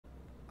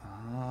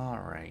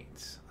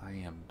right, I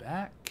am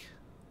back.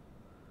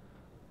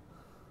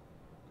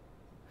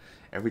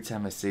 Every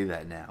time I say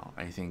that now,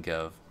 I think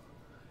of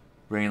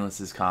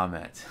Brainless's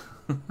comment.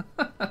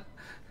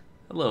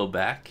 Hello,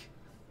 back.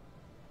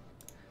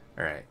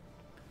 Alright.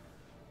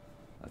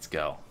 Let's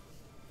go.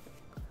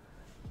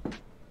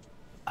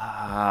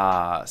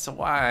 So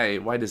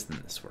why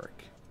doesn't this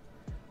work?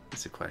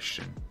 That's a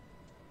question.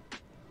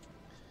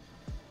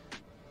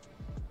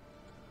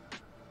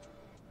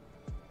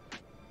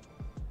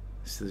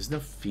 So there's no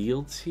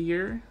fields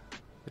here?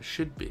 There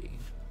should be.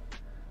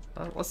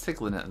 Let's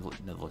take another look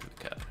at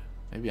the code.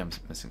 Maybe I'm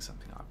missing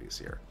something obvious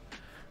here.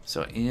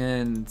 So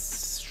in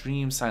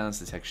stream silence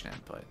detection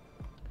input,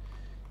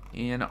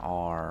 in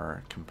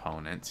our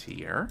component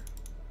here,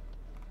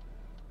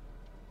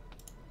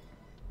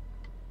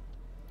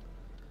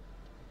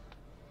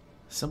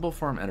 simple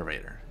form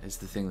iterator is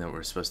the thing that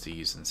we're supposed to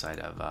use inside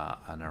of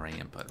an array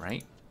input,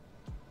 right?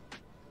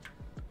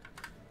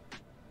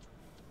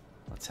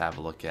 Let's have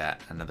a look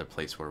at another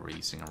place where we're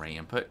using array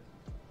input.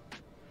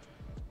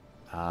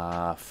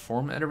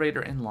 Form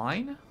iterator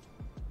inline?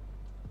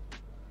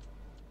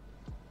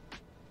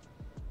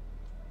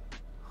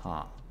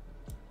 Huh.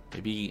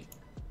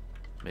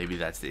 Maybe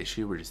that's the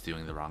issue. We're just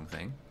doing the wrong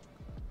thing.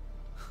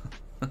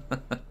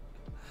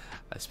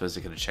 I suppose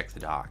I could have checked the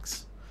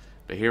docs.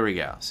 But here we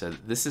go. So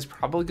this is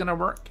probably going to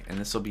work, and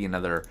this will be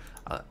another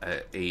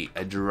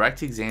a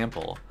direct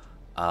example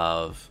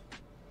of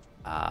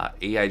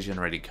AI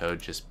generated code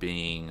just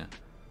being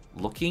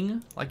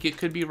looking like it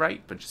could be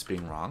right, but just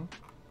being wrong.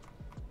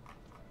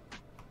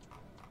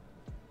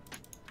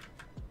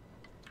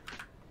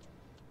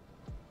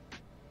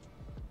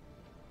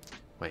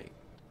 Wait,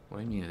 what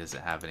do you mean? Does it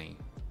have any?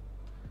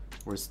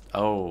 Where's?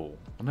 Oh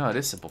no, it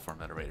is simple form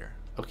iterator.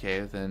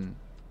 Okay, then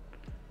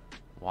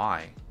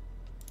why?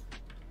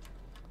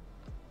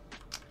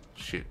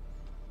 Shoot.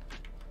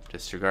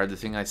 Disregard the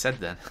thing I said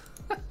then.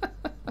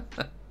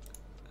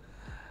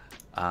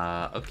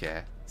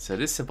 Okay, so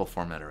it is simple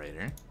form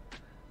iterator.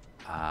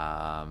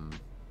 Are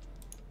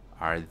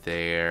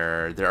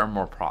there are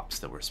more props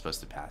that we're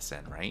supposed to pass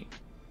in, right?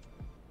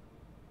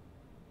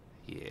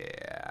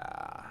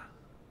 Yeah.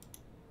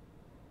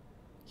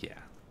 Yeah.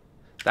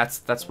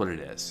 That's what it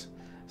is.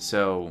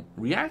 So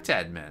React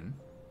admin,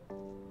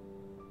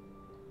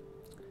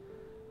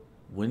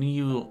 when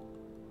you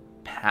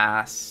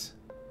pass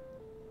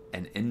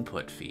an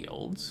input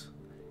field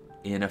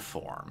in a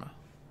form,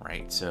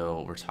 right?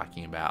 So we're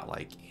talking about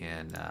like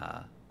in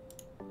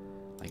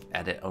like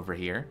edit over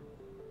here.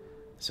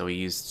 So we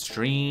used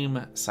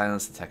stream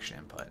silence detection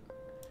input,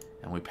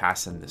 and we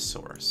pass in this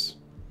source.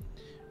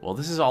 Well,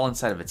 this is all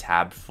inside of a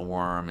tab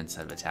form,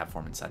 inside of a tab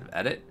form, inside of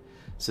edit.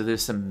 So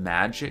there's some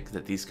magic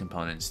that these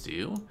components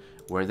do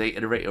where they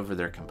iterate over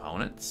their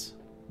components.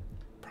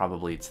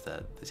 Probably it's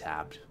the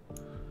tabbed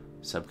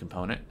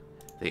subcomponent.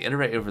 They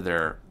iterate over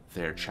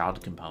their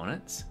child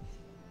components,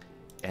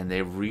 and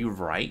they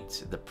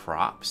rewrite the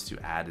props to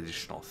add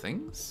additional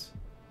things.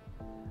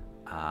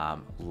 I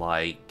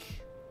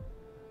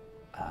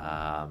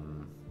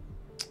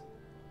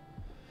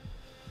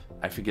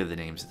forget the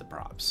names of the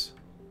props.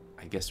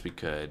 I guess we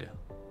could,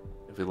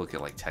 if we look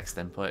at like text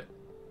input,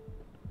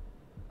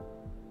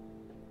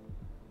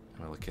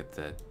 and we look at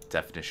the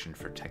definition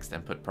for text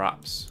input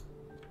props.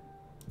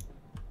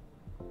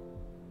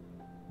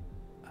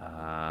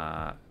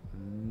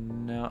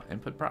 No,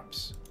 input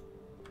props.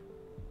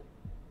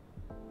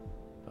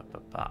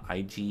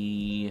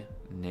 ID,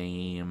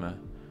 name,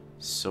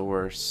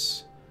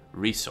 source,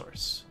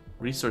 resource.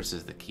 Resource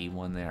is the key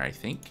one there, I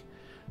think.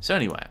 So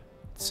anyway,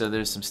 so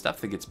there's some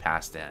stuff that gets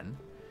passed in,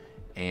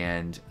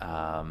 and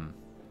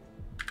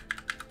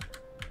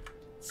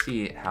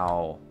see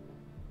how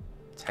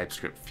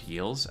TypeScript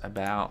feels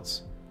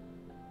about.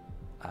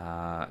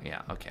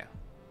 Yeah, okay.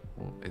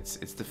 Well, it's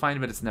defined,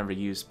 but it's never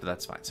used, but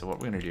that's fine. So what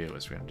we're gonna do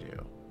is we're gonna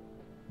do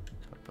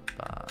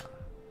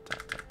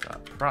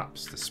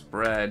props to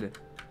spread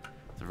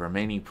the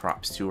remaining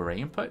props to array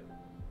input,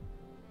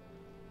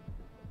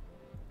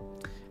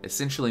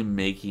 essentially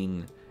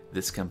making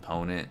this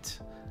component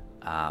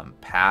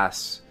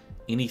pass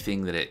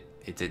anything that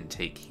it didn't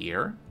take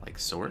here, like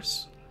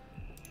source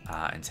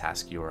and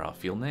task URL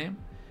field name,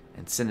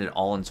 and send it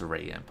all into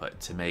array input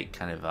to make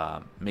kind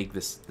of make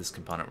this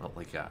component look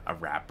like a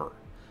wrapper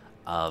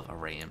of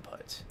array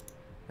input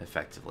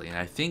effectively. And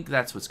I think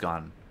that's what's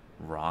gone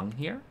wrong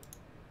here,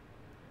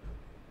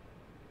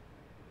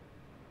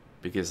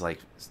 because like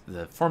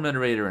the form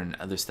iterator and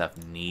other stuff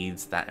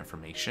needs that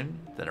information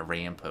that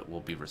array input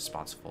will be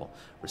responsible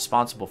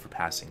for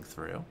passing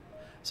through.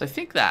 So I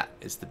think that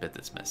is the bit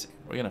that's missing.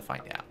 We're gonna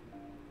find out.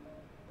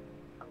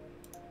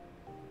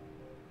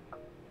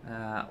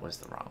 That was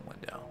the wrong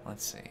window.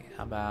 Let's see.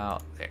 How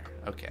about there?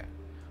 Okay.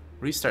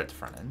 Restart the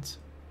front end.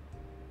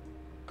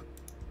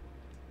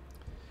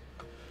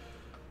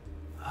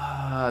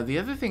 The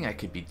other thing I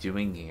could be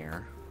doing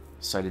here,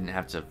 so I didn't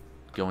have to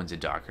go into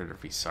Docker to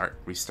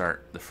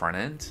restart the front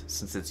end,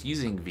 since it's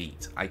using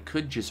Vite, I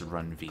could just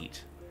run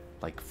Vite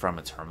like from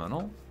a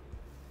terminal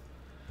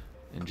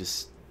and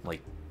just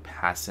like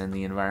pass in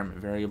the environment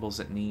variables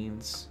it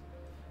needs,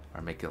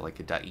 or make it like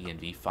a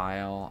 .env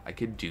file, I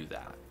could do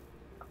that.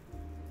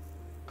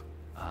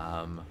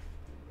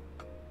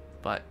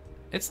 But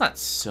it's not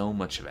so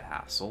much of a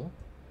hassle.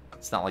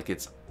 It's not like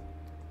it's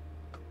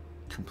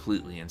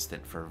completely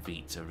instant for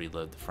Vite to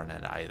reload the front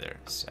end either,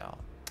 so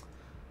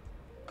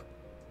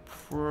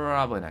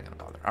probably not going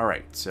to bother.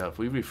 Alright, so if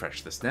we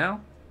refresh this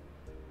now,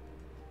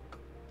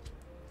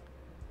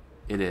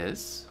 it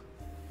is.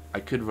 I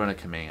could run a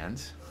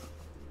command,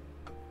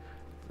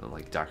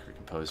 like docker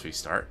compose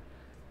restart,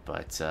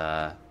 but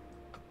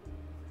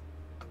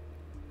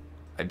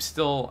I'm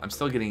still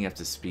getting up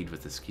to speed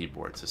with this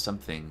keyboard, so some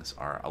things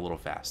are a little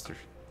faster.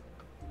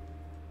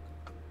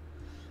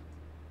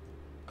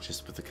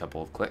 Just with a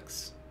couple of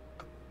clicks.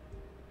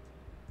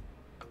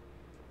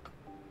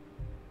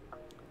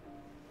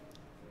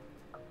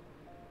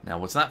 Now,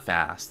 what's not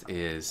fast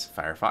is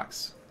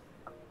Firefox.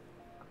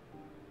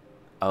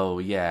 Oh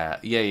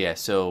yeah.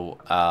 So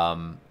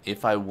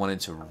if I wanted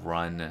to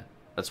run,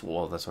 that's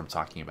what I'm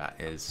talking about.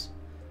 Is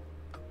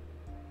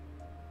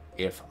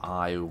if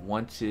I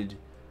wanted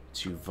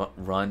to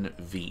run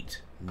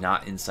Vite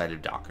not inside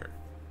of Docker,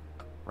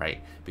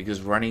 right?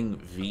 Because running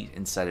Vite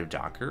inside of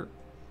Docker,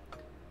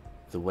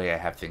 the way I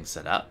have things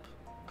set up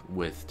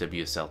with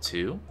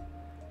WSL2,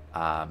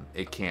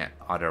 it can't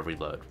auto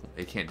reload.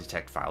 It can't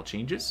detect file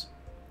changes,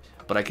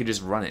 but I could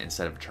just run it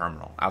instead of a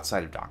terminal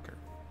outside of Docker.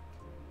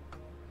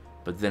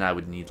 But then I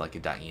would need like a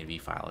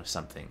 .env file or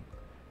something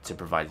to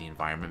provide the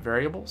environment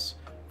variables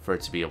for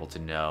it to be able to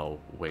know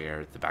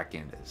where the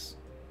backend is.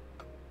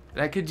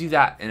 And I could do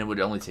that, and it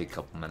would only take a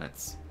couple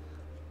minutes.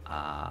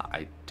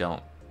 I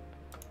don't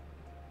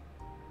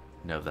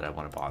know that I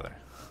want to bother.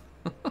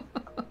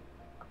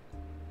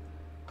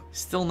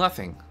 Still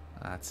nothing.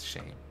 That's a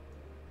shame.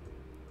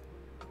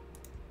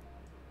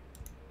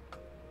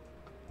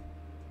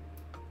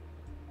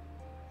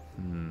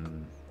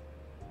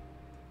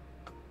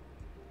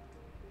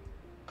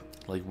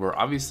 Like, we're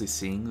obviously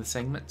seeing the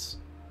segments.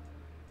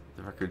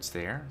 The record's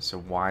there. So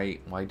why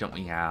don't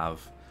we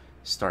have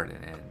start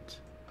and end?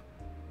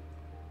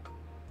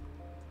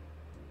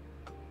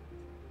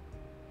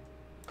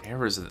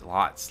 Errors,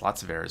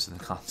 lots of errors in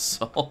the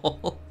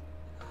console.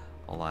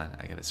 Hold on,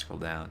 I gotta scroll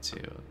down to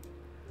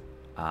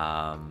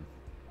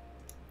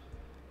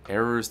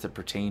errors that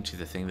pertain to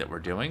the thing that we're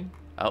doing.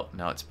 Oh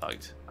no, it's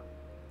bugged.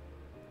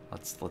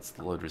 Let's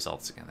load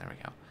results again. There we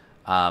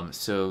go.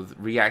 So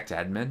React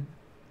admin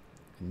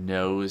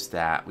knows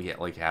that we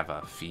like have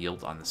a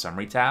field on the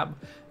summary tab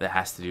that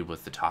has to do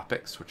with the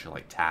topics, which are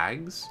like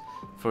tags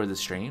for the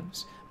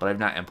streams, but I've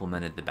not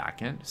implemented the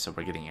backend, so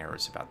we're getting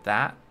errors about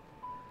that.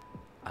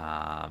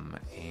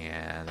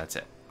 And that's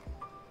it.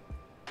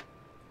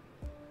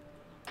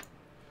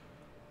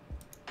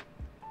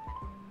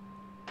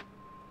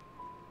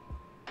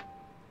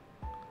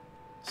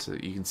 So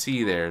you can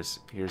see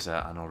here's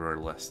an order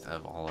list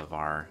of all of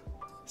our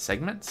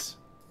segments.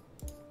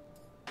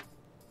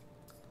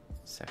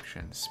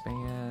 Section,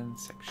 span,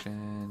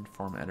 section,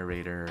 form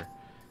iterator,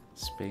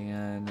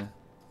 span.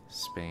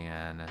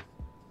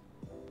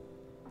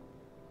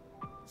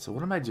 So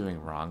what am I doing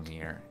wrong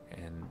here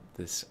in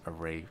this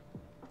array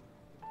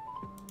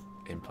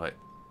input?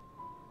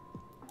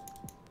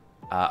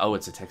 Oh,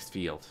 it's a text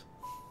field.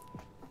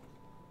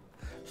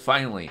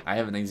 Finally, I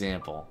have an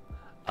example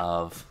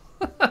of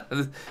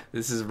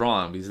this is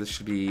wrong because this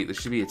should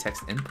be a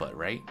text input,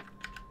 right?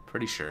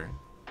 Pretty sure.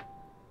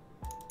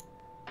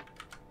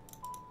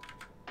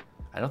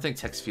 I don't think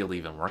text field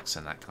even works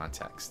in that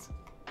context.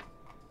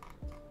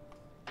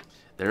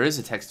 There is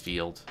a text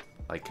field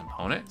like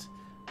component,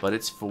 but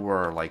it's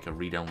for like a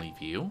read-only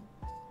view,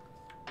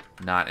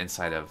 not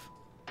inside of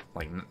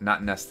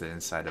not nested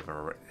inside of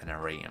an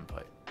array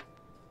input.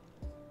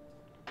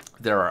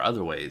 There are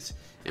other ways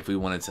if we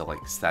wanted to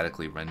like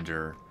statically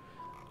render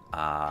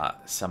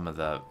some of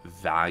the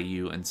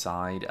value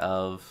inside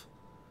of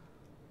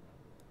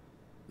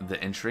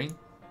the entry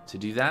to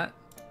do that.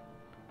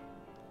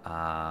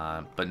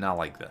 But not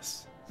like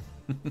this.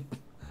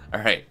 All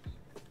right.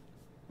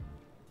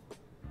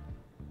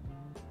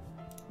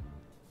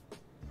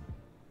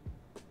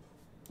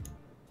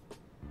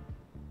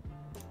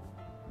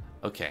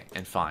 Okay,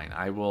 and fine.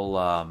 I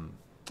will.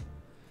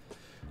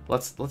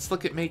 Let's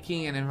look at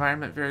making an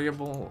environment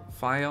variable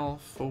file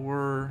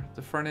for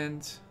the front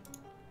end.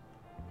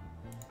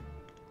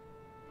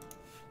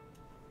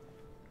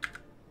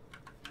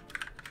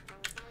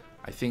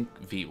 I think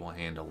Vite will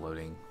handle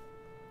loading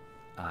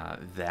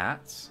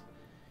that,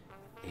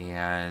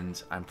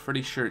 and I'm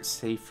pretty sure it's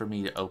safe for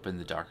me to open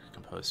the Docker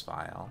Compose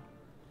file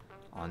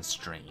on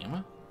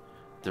stream.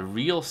 The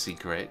real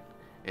secret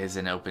is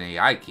an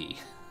OpenAI key.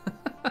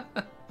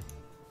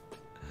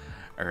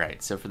 All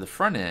right, so for the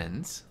front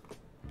end,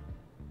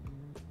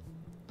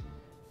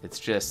 it's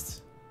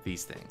just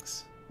these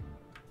things.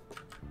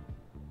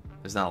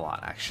 There's not a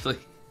lot, actually.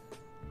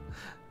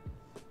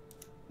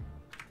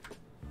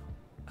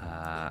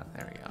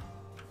 There we go.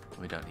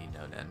 We don't need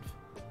node env.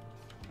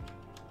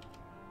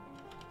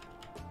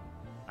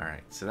 All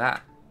right, so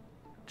that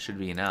should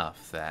be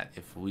enough that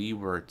if we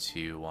were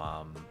to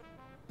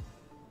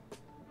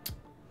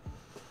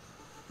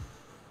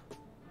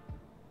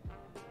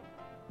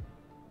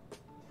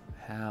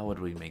how would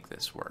we make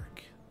this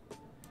work?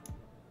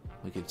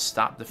 We could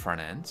stop the front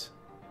end.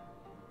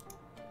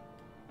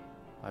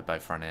 Why by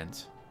front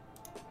end?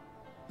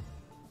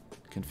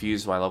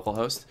 Confused why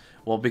localhost?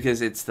 Well,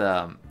 because it's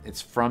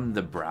from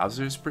the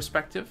browser's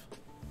perspective.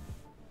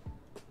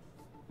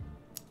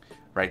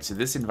 Right, so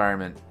this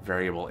environment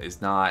variable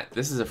is not,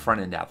 this is a front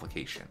end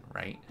application,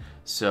 right?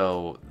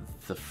 So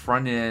the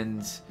front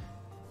end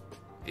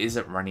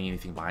isn't running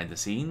anything behind the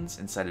scenes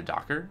inside of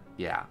Docker.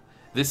 Yeah,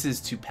 this is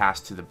to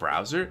pass to the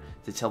browser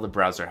to tell the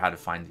browser how to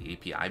find the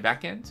API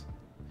backend.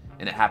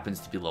 And it happens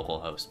to be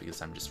localhost because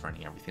I'm just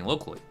running everything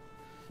locally.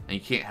 And you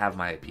can't have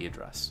my IP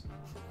address.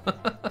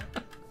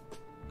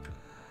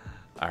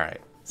 All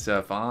right, so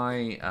if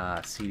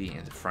I cd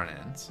into front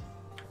end,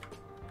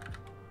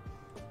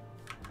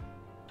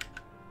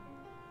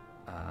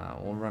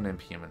 we'll run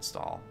npm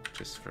install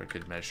just for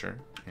good measure.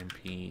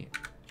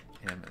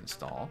 Npm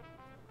install.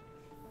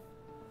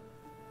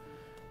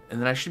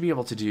 And then I should be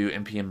able to do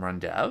npm run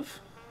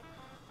dev.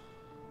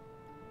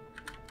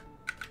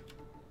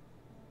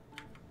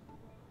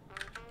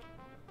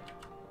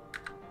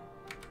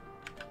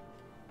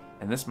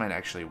 And this might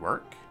actually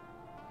work.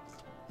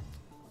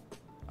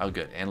 Oh,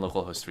 good. And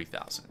localhost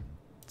 3000.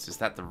 So is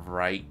that the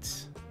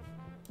right...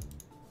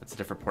 That's a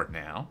different port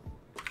now.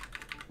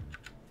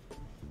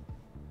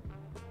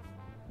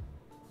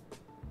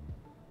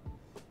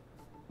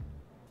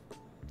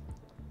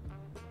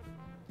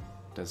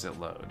 Does it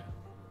load?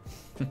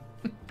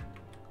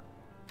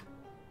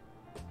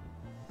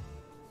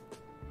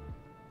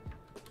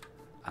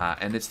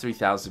 And it's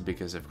 3000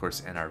 because, of course,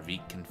 in our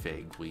Vite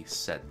config, we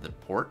set the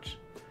port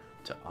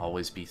to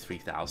always be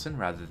 3000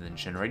 rather than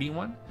generating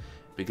one.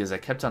 Because I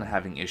kept on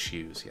having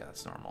issues. Yeah,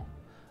 that's normal.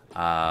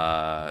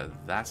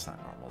 That's not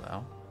normal,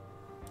 though.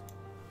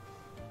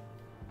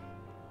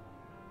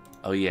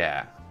 Oh,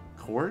 yeah.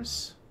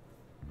 Cores?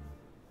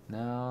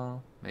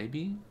 No,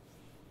 maybe?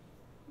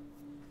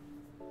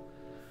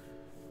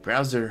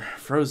 Browser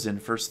frozen,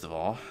 first of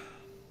all.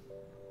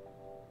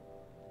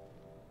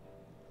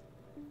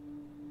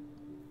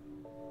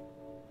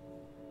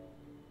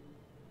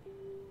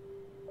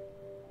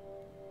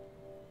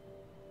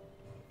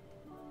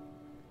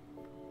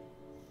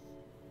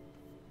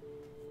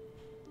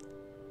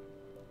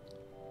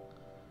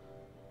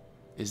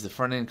 Is the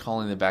front end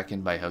calling the back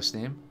end by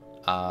hostname?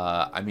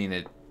 I mean,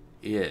 it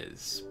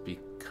is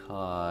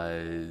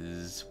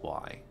because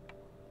why?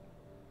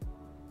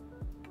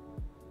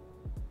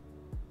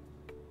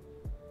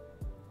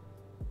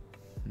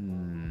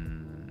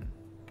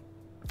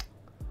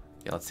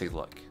 Yeah, let's take a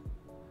look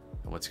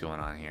at what's going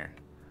on here.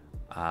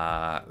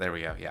 There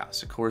we go. Yeah,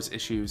 so cores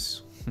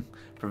issues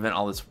prevent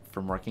all this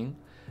from working.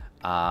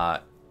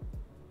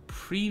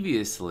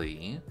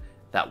 Previously,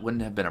 that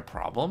wouldn't have been a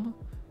problem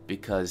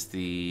because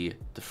the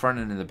front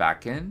end and the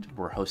back end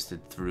were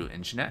hosted through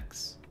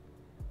Nginx.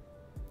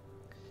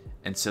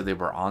 And so they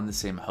were on the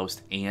same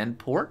host and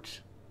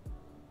port.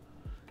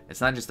 It's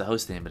not just the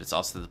host name, but it's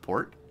also the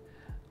port.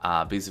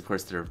 Because, of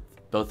course, they're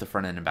both the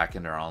front end and back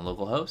end are on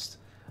localhost.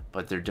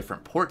 But they're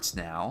different ports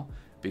now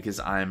because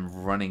I'm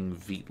running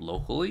Vite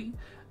locally.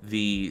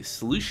 The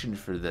solution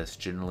for this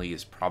generally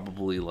is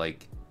probably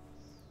like...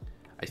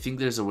 I think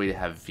there's a way to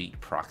have Vite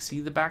proxy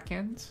the back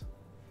end.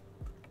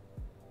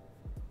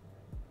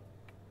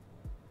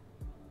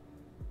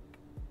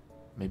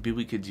 Maybe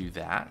we could do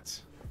that.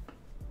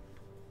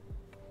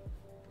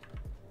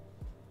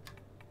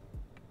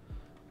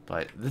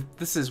 But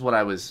this is what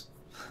I was...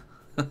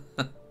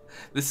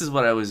 this is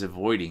what I was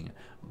avoiding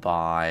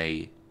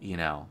by, you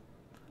know,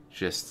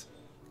 just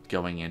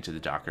going into the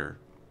Docker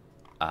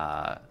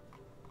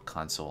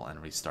console and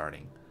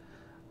restarting.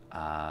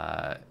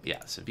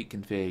 Yeah, so Vite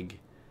config.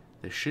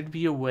 There should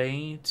be a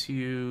way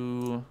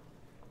to...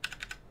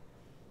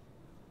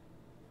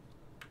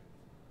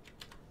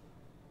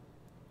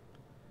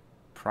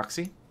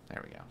 proxy?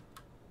 There we go.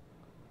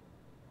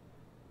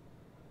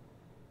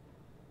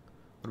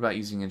 What about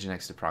using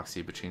Nginx to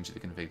proxy but change the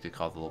config to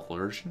call the local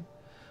version?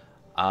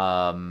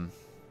 How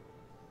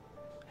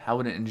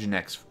would an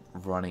Nginx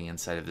running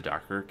inside of the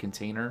Docker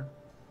container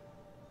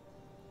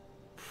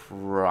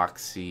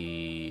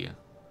proxy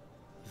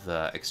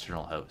the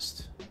external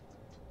host?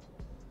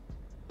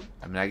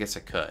 I mean, I guess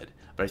I could,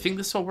 but I think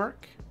this will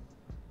work.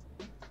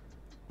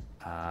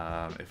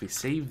 If we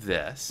save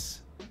this,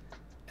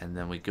 and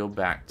then we go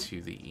back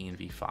to the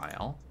env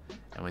file,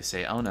 and we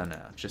say, oh, no,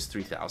 just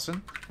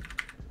 3000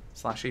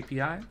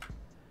 /API,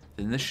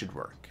 then this should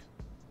work.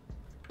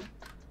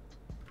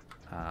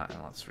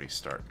 And let's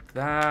restart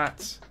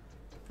that.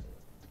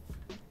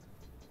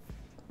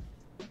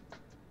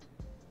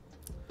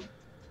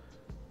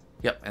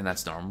 Yep, and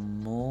that's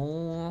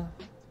normal.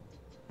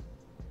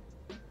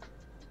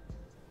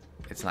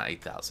 It's not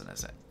 8000,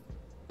 is it?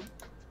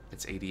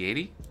 It's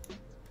 8080.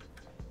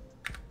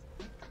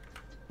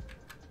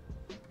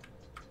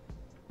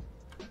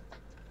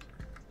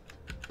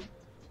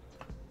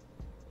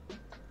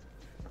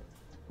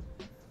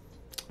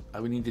 I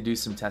would need to do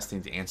some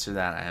testing to answer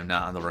that. I am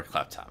not on the work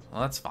laptop.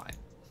 Well, that's fine.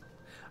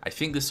 I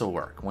think this will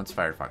work once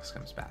Firefox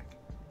comes back.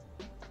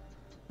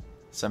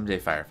 Someday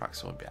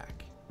Firefox will be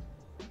back.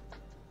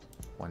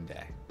 One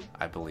day,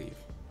 I believe.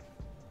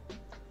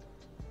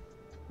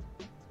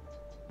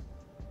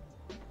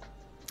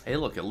 Hey,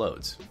 look, it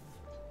loads.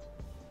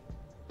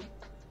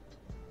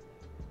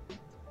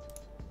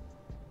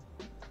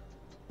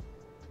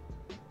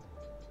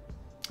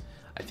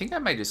 I think I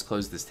might just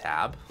close this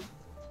tab.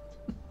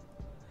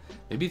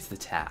 Maybe it's the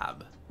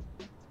tab.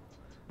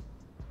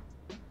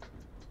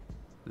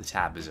 The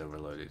tab is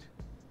overloaded.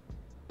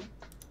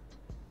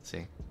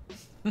 See?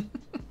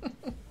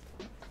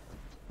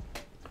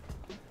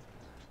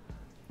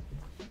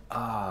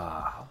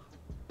 Ah.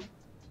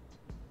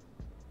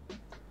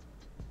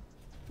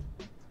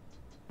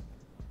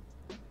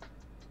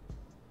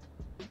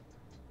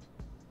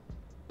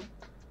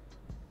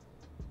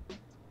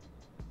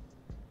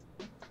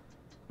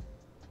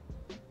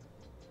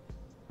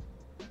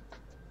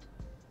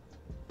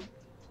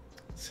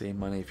 Save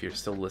money if you're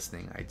still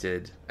listening. I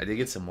did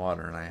get some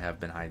water and I have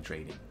been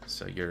hydrating.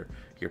 So your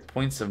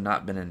points have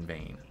not been in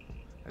vain.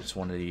 I just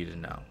wanted you to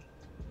know.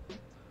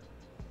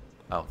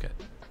 Oh, good.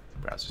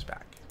 Browser's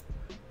back.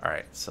 All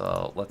right,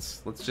 so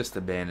let's just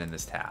abandon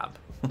this tab.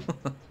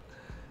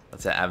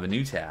 Let's have a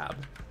new tab.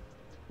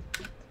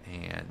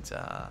 And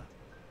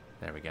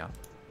there we go.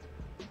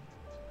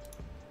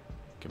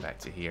 Go back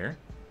to here.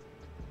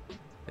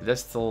 It does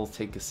still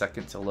take a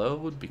second to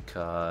load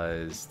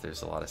because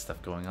there's a lot of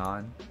stuff going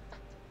on.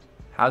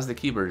 How's the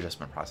keyboard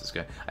adjustment process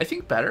going? I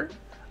think better.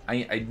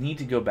 I need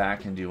to go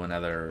back and do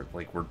another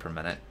like word per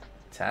minute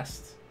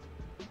test.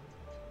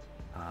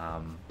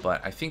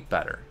 But I think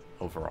better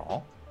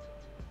overall.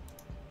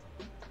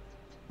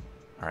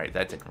 All right,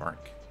 that didn't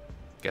work.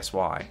 Guess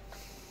why?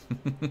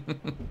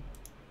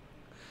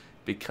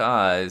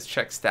 Because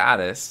check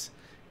status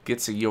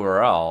gets a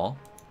URL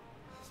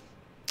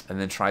and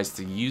then tries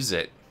to use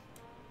it.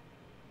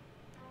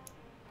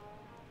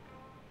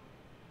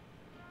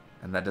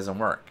 And that doesn't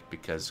work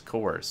because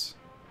cores.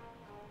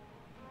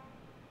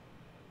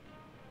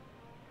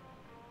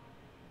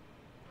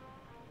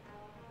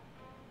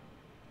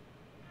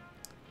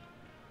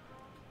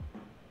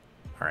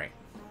 All right.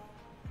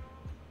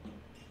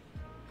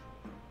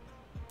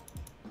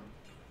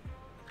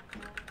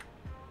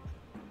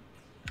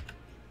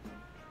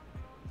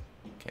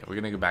 Okay, we're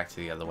gonna go back to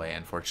the other way,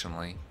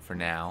 unfortunately, for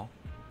now.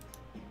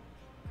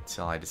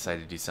 Until I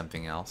decide to do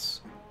something else.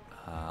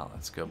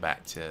 Let's go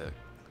back to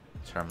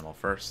terminal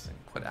first and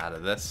quit out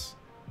of this.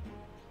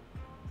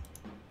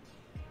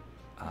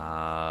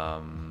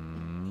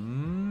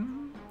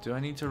 Do I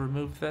need to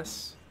remove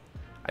this?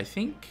 I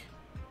think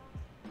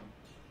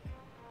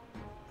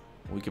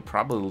we could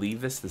probably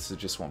leave this. This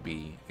just won't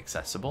be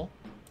accessible.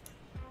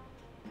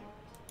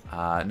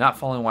 Not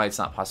following why it's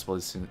not possible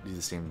to do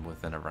the same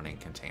within a running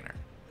container.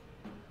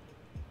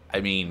 I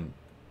mean,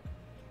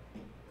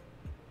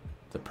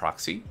 the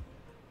proxy?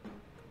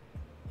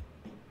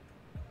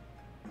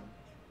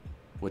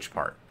 Which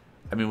part?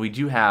 I mean, we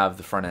do have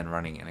the front end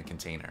running in a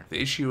container. The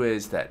issue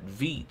is that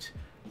Vite,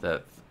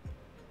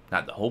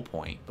 not the whole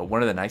point, but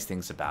one of the nice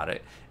things about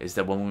it is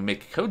that when we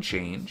make a code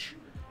change,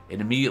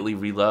 it immediately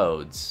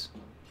reloads.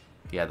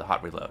 Yeah, the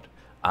hot reload.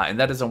 And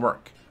that doesn't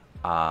work.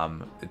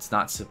 It's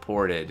not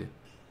supported.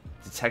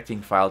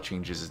 Detecting file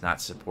changes is not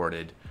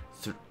supported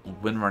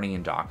when running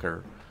in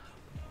Docker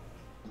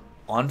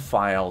on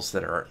files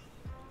that are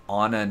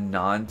on a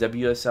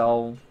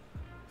non-WSL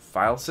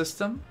file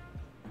system.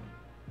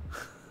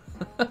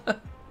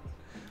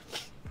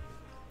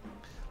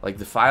 Like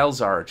the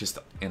files are just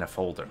in a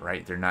folder,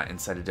 right? They're not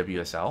inside a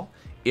WSL.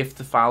 If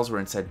the files were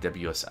inside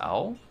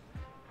WSL,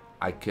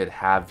 I could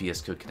have VS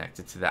Code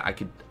connected to that. I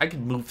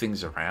could move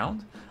things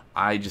around.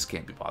 I just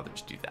can't be bothered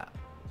to do that.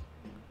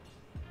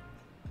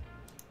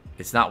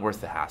 It's not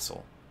worth the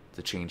hassle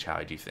to change how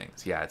I do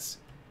things. Yeah,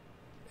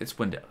 it's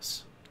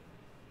Windows.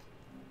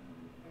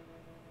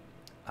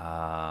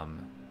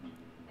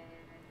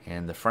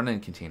 And the front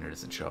end container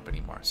doesn't show up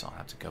anymore, so I'll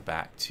have to go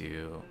back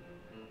to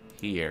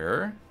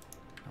here.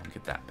 I'll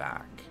get that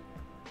back.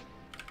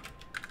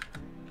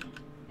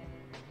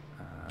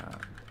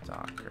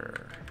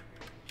 Docker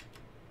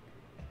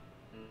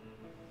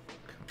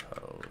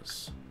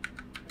compose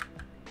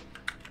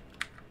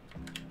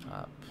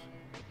up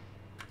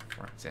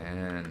front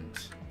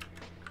end.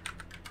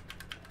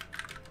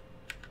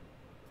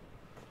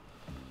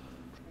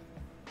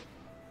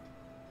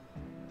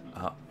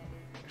 Oh,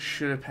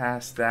 should have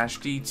passed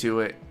 -D to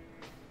it.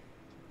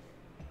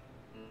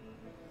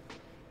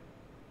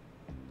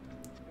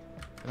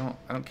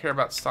 I don't care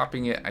about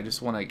stopping it. I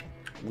just want to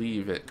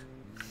leave it.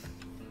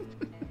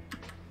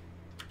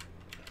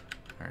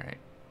 All right.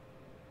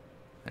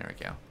 There we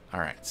go. All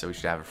right. So we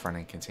should have a front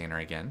end container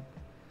again.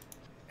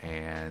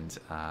 And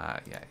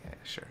yeah,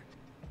 sure.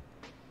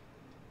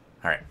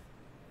 All right.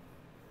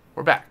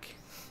 We're back.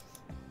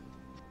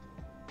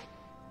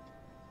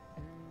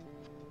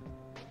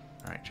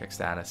 All right. Check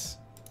status.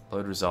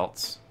 Load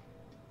results.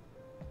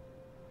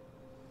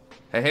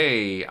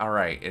 Hey. All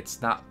right. It's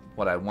not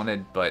what I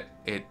wanted, but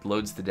it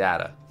loads the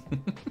data.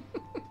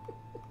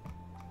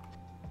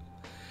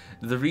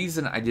 The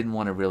reason I didn't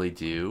want to really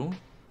do...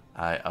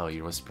 oh,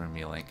 you're whispering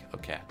me a link.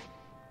 Okay.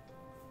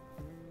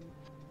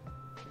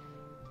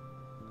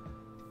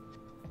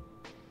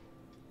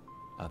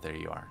 Oh, there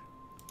you are.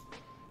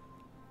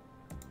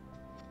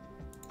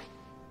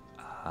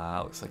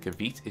 Looks like a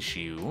Vite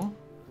issue.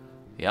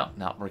 Yep,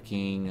 not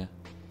working.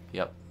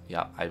 Yep,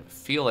 I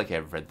feel like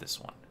I've read this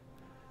one.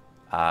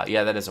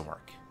 Yeah, that doesn't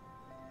work.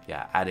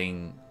 Yeah,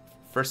 adding...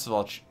 First of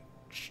all,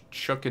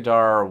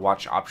 Chokidar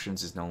watch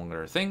options is no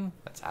longer a thing.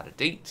 That's out of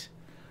date.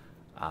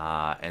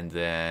 And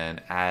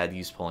then add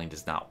use polling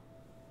does not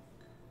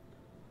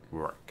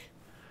work.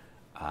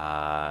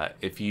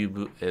 If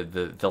you...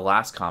 The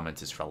last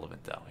comment is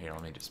relevant, though. Here,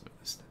 let me just move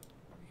this down.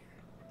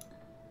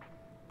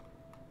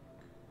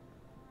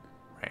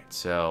 Right,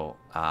 so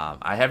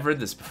I have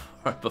read this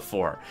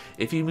before.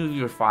 If you move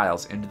your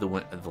files into the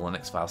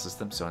Linux file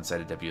system, so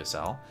inside of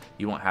WSL,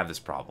 you won't have this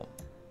problem.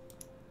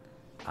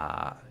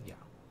 Yeah.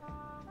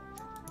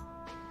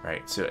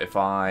 Right, so if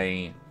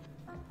I,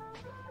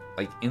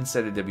 like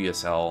inside of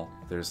WSL,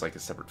 there's like a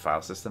separate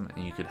file system,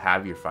 and you could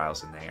have your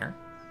files in there.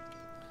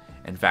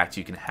 In fact,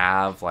 you can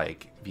have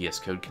like VS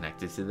Code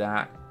connected to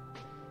that.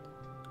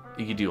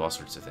 You can do all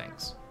sorts of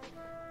things.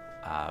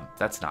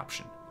 That's an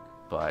option,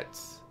 but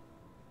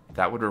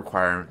that would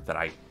require that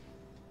I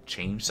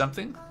change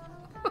something.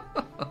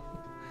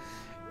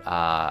 And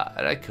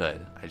I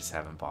could. I just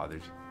haven't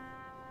bothered.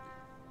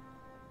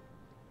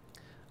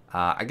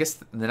 I guess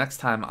the next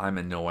time I'm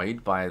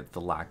annoyed by the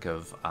lack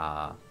of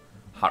hot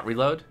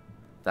reload,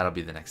 that'll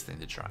be the next thing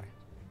to try.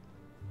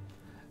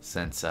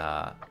 Since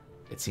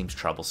it seems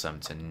troublesome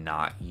to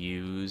not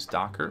use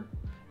Docker,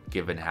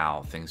 given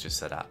how things are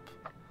set up.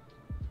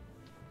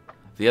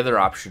 The other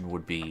option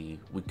would be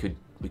we could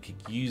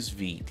use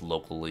Vite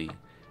locally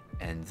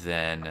and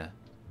then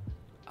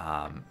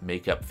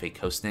make up fake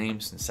host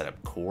names and set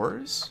up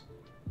cores.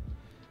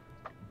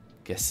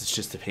 Guess it's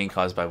just a pain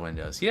caused by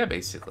Windows. Yeah,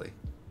 basically.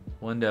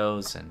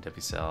 Windows and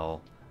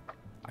WSL.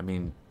 I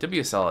mean,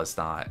 WSL is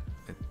not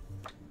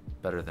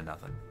better than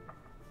nothing.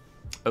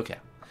 Okay.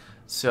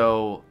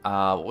 So,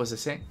 what was I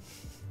saying?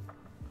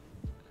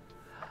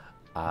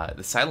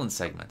 The silent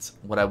segments.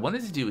 What I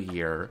wanted to do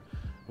here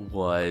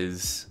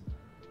was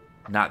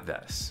not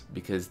this,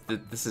 because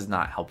this is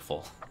not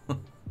helpful.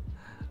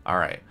 All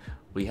right.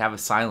 We have a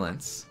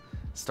silence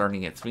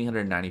starting at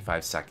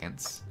 395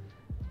 seconds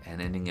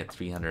and ending at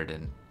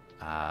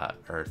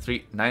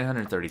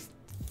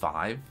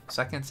 935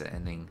 seconds and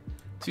ending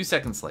 2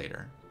 seconds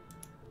later.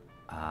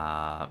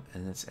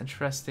 And it's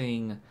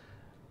interesting.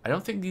 I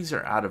don't think these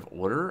are out of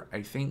order.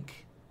 I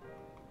think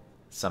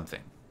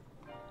something.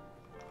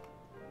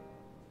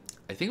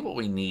 I think what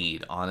we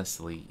need,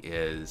 honestly,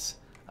 is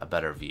a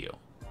better view.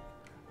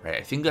 Right?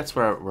 I think that's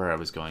where I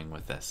was going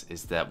with this,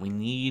 is that we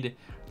need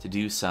to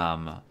do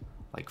some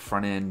like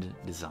front-end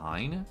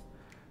design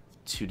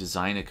to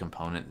design a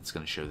component that's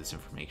going to show this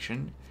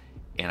information.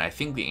 And I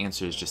think the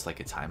answer is just like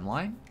a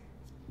timeline.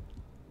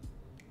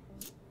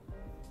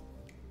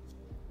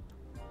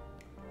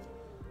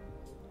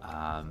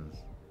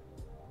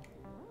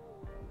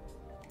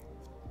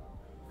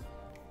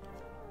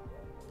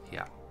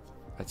 Yeah,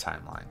 a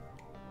timeline.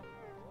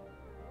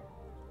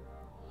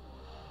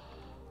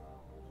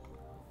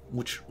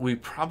 Which we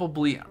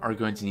probably are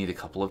going to need a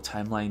couple of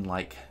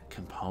timeline-like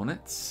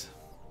components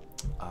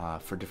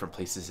for different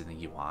places in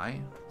the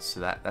UI. So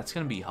that's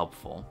going to be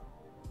helpful.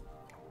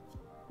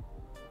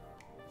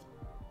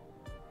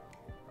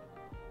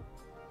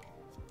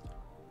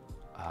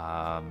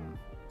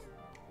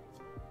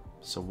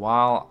 So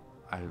while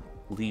I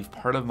leave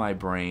part of my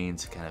brain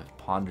to kind of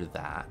ponder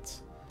that,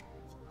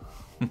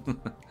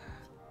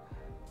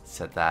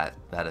 set that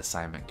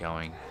assignment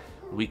going,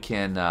 we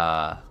can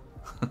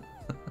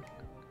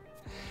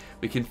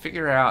we can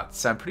figure out.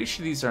 So I'm pretty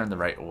sure these are in the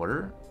right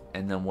order,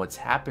 and then what's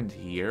happened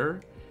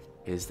here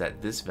is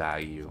that this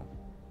value,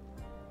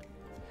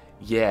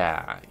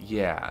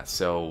 yeah.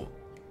 So,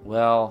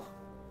 well,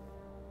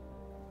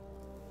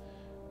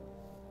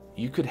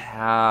 you could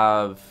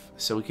have.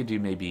 So we could do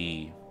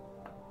maybe.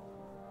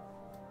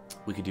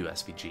 We could do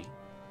SVG.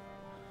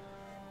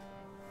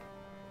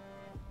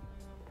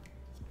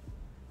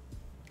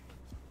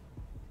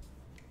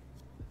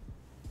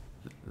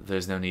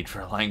 There's no need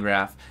for a line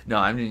graph. No,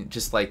 I mean,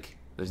 just like,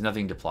 there's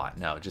nothing to plot.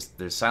 No, just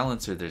there's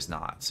silence or there's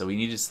not. So we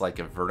need just like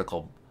a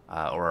vertical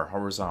or a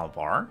horizontal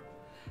bar,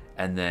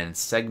 and then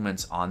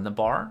segments on the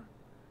bar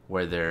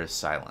where there's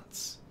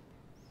silence.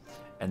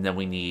 And then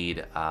we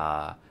need,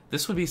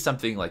 this would be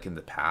something like in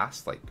the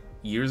past, like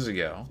years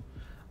ago,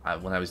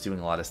 when I was doing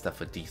a lot of stuff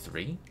with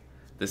D3.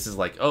 This is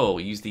like, oh,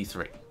 we use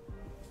D3.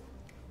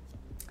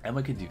 And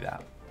we could do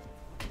that.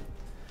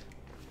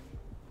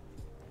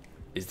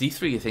 Is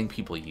D3 a thing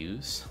people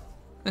use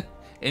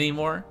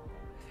anymore?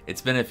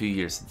 It's been a few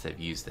years since I've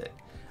used it.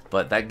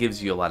 But that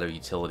gives you a lot of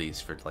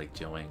utilities for like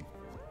doing,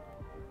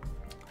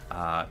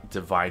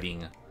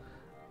 dividing,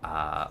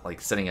 like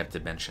setting up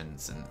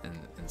dimensions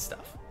and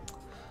stuff.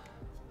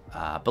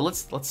 But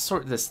let's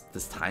sort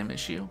this time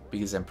issue,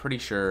 because I'm pretty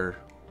sure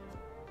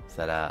is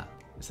that a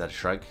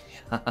shrug?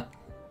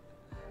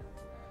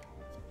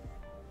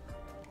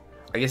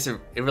 I guess it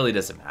really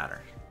doesn't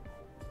matter.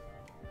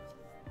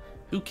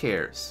 Who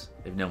cares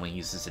if no one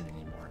uses it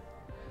anymore?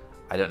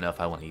 I don't know if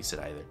I want to use it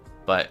either,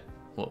 but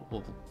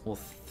we'll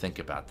think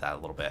about that a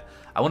little bit.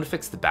 I want to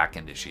fix the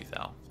backend issue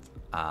though.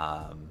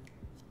 Kind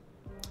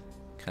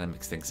of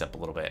mix things up a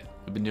little bit.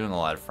 We've been doing a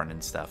lot of front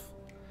end stuff.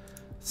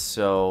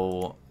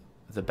 So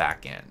the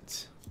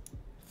backend,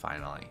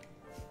 finally.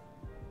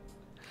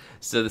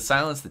 So the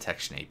silence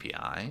detection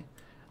API,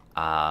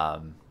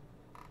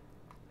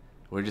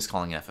 we're just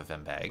calling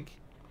FFmpeg,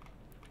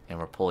 and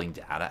we're pulling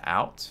data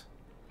out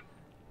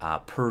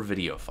per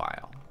video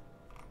file,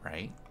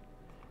 right?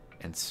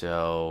 And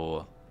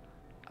so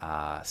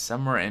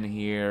somewhere in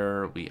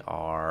here we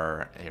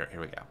are, here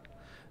we go.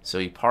 So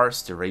we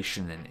parse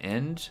duration and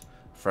end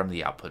from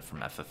the output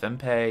from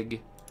FFmpeg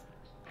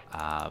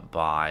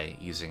by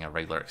using a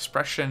regular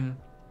expression.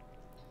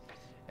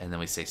 And then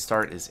we say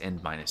start is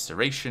end minus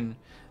duration.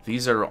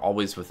 These are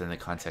always within the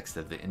context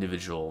of the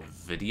individual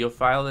video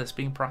file that's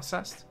being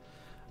processed,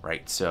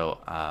 right? So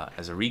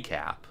as a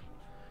recap,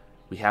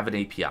 we have an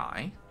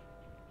API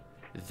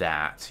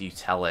that you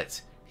tell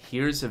it,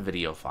 here's a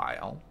video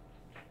file.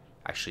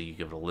 Actually, you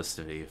give it a list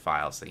of video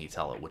files, then you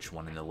tell it which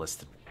one in the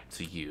list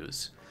to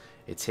use.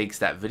 It takes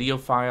that video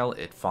file,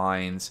 it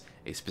finds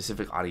a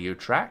specific audio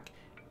track,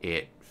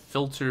 it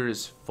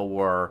filters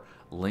for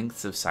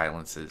lengths of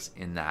silences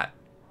in that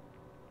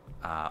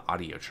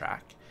audio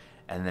track,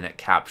 and then it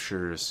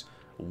captures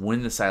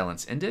when the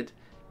silence ended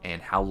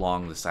and how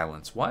long the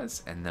silence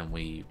was, and then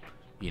we,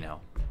 do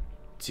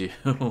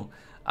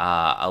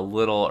a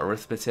little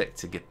arithmetic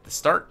to get the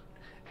start,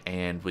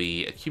 and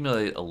we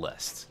accumulate a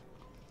list.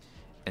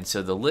 And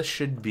so the list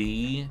should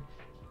be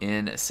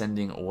in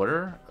ascending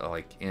order,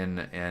 like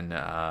in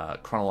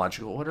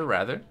chronological order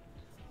rather,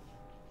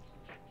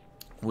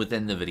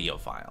 within the video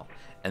file.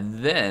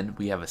 And then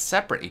we have a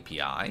separate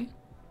API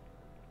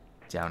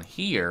down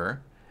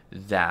here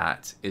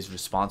that is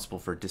responsible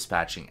for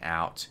dispatching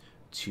out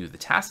to the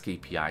task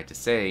API to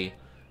say,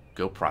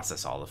 go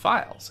process all the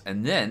files.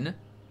 And then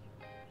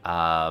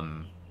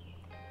there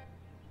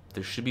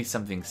should be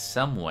something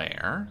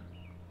somewhere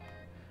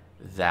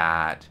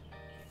that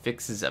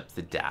fixes up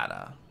the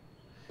data.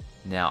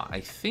 Now,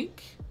 I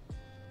think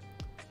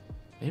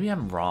maybe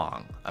I'm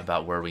wrong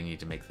about where we need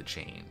to make the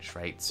change,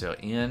 right? So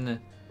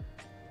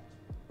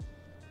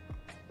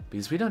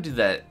because we don't do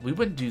that, we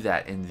wouldn't do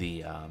that in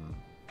the,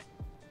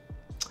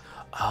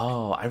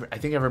 I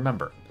think I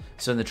remember.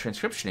 So in the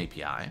transcription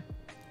API,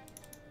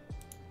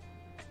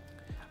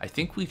 I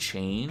think we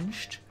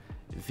changed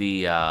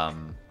the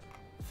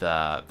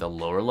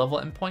lower level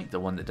endpoint, the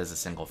one that does a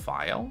single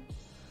file,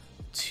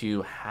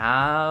 to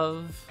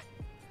have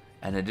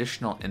an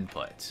additional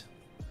input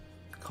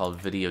called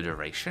video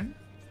duration,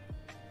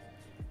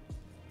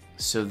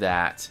 so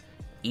that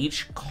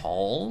each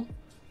call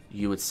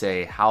you would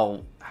say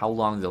how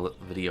long the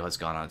video has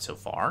gone on so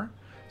far,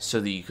 so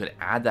that you could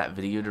add that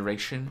video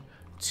duration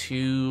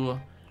to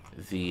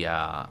the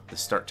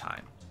start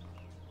time,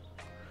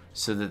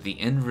 so that the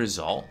end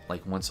result,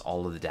 like once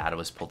all of the data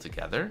was pulled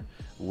together,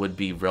 would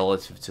be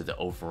relative to the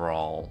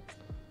overall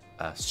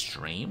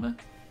stream,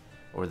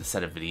 or the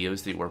set of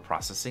videos that we're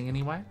processing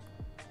anyway.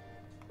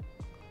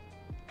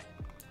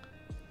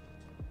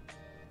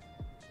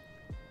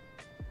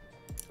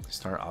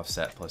 Start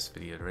offset plus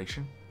video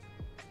duration.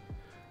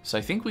 So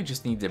I think we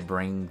just need to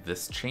bring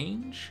this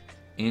change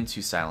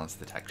into silence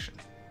detection.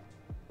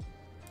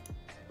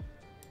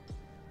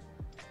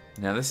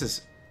 Now this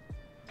is,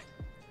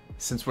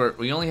 since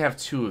we only have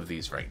two of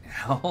these right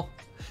now,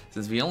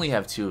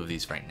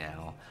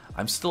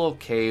 I'm still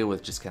okay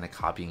with just kind of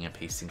copying and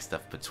pasting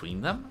stuff between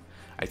them.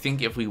 I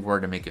think if we were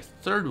to make a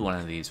third one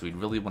of these, we'd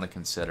really want to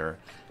consider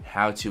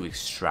how to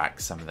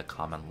extract some of the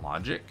common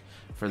logic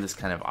for this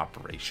kind of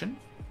operation.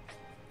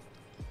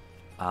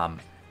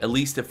 At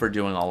least if we're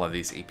doing all of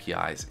these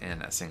APIs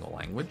in a single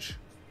language.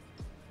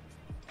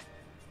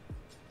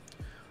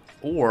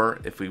 Or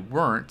if we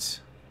weren't,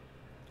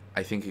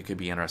 I think it could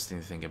be interesting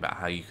to think about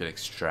how you could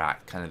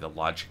extract kind of the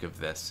logic of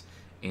this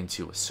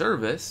into a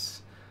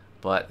service,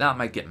 but that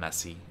might get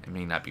messy. It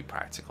may not be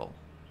practical.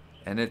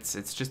 And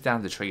it's just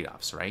down to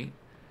trade-offs, right?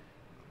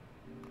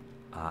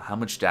 How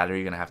much data are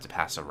you going to have to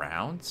pass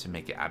around to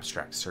make an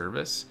abstract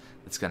service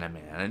that's going to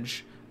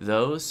manage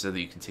those so that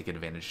you can take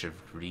advantage of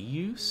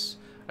reuse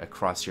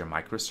across your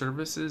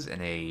microservices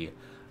in a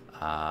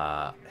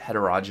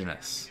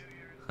heterogeneous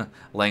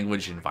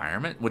language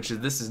environment, which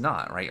this is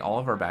not, right? All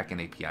of our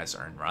backend APIs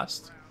are in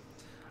Rust,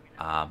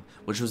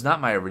 which was not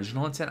my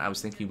original intent. I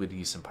was thinking we'd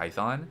use some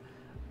Python,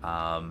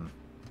 and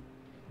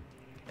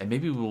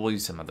maybe we'll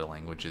use some other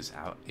languages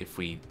out if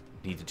we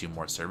need to do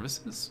more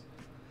services.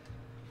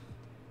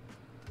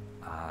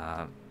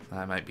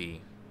 That might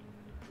be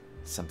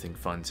something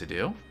fun to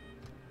do.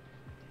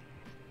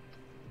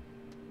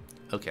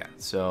 Okay,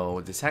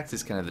 so detect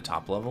is kind of the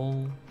top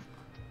level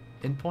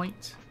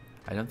endpoint.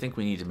 I don't think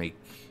we need to make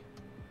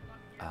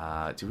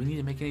Do we need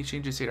to make any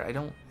changes here? I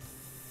don't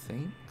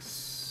think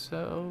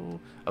so.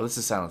 Oh, this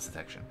is silence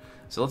detection.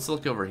 So let's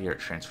look over here at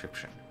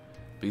transcription,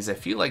 because I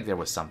feel like there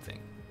was something.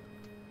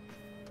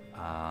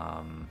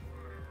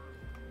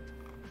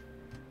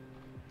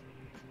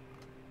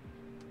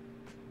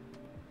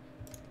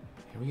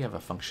 Here we have a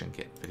function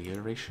get video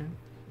duration.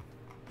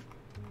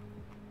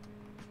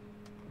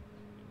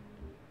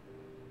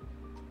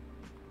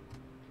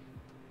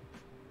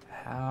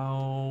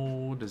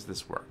 How does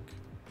this work?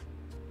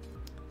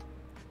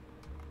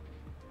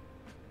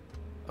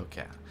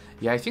 Okay.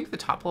 Yeah, I think the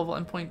top level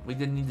endpoint, we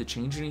didn't need to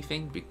change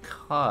anything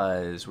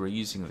because we're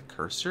using the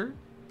cursor.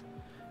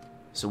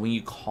 So when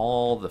you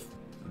call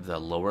the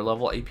lower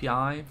level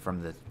API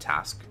from the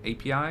task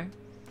API,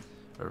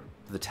 or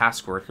the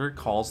task worker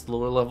calls the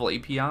lower level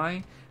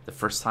API, the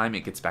first time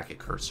it gets back a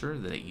cursor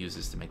that it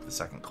uses to make the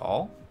second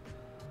call.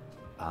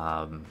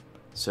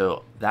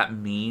 So that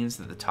means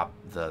that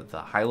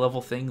the high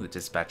level thing that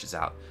dispatches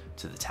out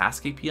to the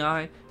task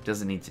API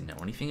doesn't need to know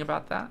anything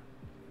about that,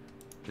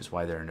 which is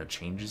why there are no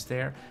changes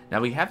there.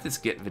 Now we have this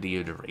get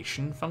video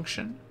duration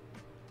function.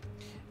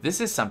 This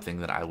is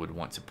something that I would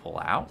want to pull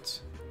out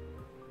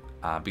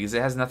because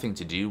it has nothing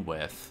to do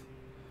with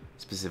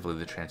specifically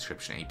the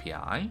transcription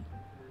API.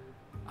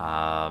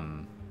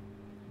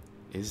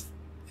 Is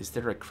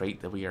there a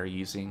crate that we are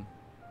using?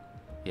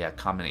 Yeah,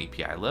 common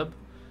API lib.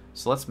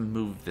 So let's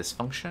move this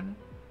function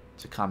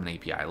to common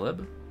API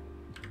lib.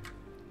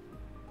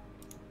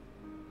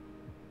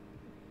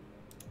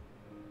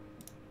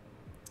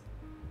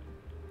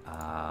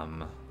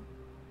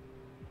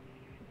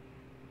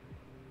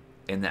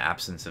 In the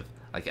absence of,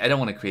 like, I don't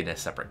want to create a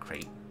separate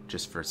crate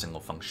just for a single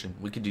function.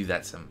 We could do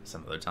that some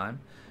other time.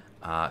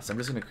 So I'm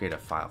just going to create a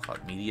file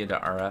called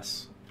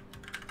media.rs.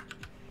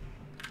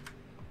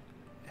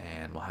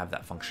 And we'll have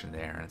that function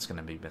there, and it's going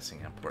to be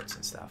missing imports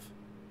and stuff,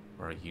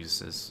 or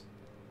uses,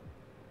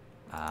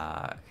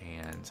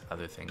 and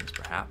other things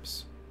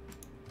perhaps.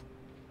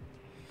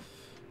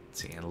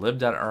 Let's see, and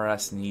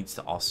lib.rs needs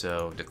to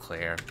also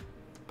declare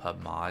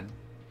pubmod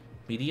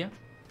media.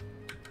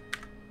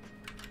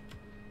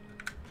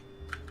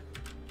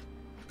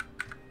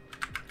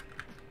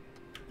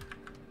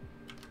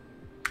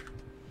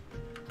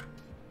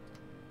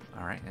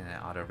 All right, and it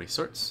auto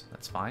resorts.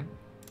 That's fine.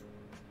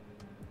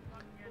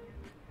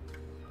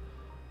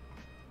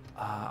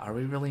 Are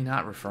we really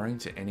not referring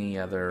to any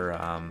other?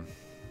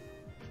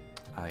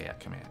 Oh yeah,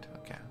 command.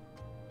 Okay.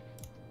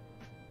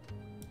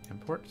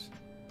 Import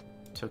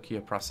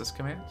Tokyo process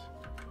command.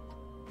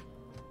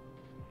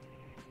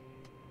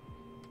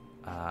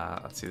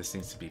 Let's see. This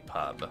needs to be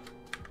pub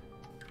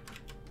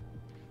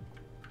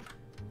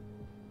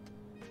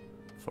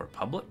for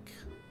public.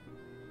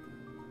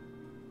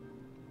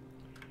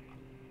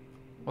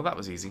 Well, that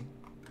was easy.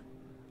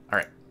 All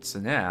right, so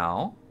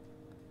now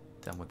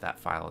done with that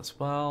file as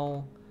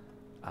well.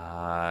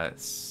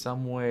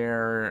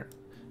 Somewhere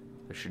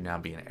there should now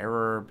be an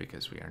error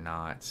because we are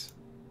not.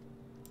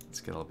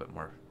 Let's get a little bit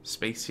more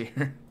space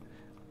here.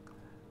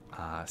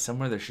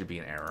 Somewhere there should be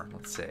an error.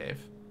 Let's save.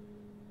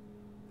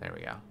 There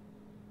we go.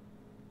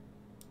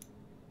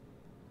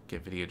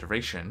 Get video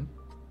duration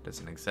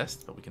doesn't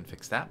exist, but we can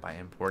fix that by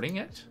importing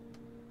it,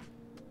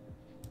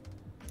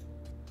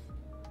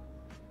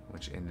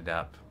 which ended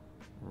up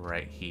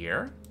right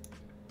here.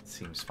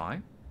 Seems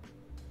fine.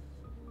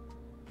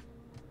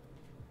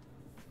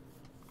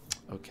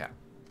 Okay.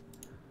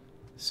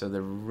 So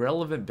the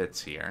relevant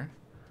bits here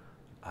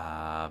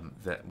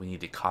that we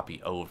need to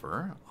copy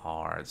over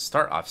are the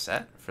start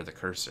offset for the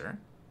cursor,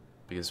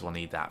 because we'll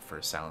need that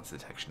for silence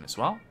detection as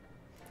well.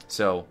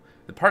 So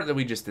the part that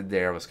we just did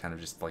there was kind of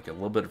just like a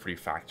little bit of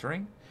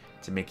refactoring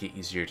to make it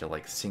easier to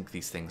like sync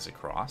these things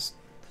across.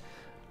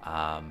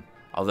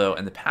 Although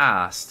in the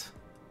past,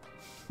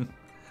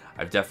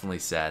 I've definitely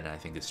said, and I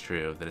think it's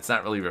true, that it's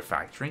not really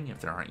refactoring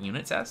if there aren't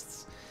unit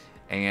tests.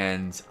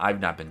 And I've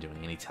not been doing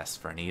any tests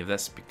for any of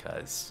this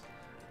because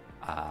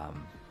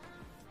I'm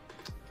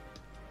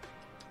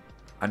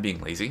being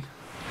lazy.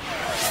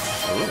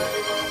 Ooh.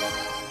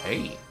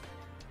 Hey.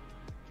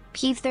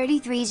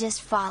 Peeve33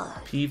 just followed.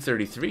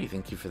 Peeve33,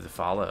 thank you for the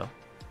follow.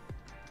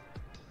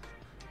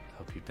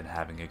 Hope you've been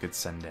having a good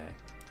Sunday.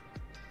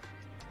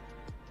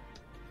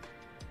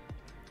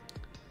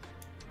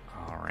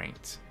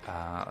 Alright,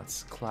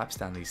 let's collapse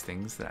down these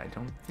things that I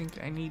don't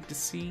think I need to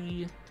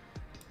see.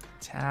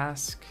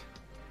 Task.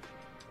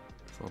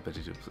 It's a little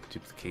bit of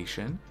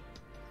duplication.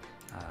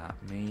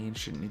 Main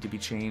shouldn't need to be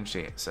changed.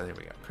 Yeah, so there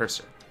we go,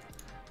 cursor.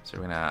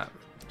 So we're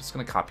just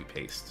gonna copy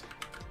paste.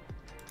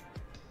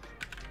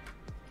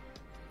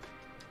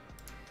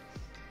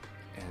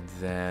 And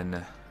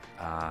then,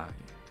 yeah,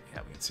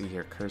 we can see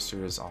here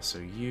cursor is also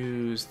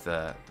used.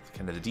 The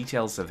kind of the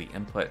details of the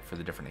input for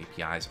the different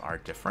APIs are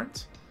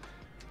different,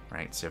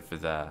 right? So for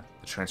the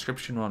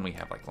transcription one, we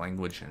have like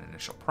language and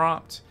initial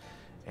prompt,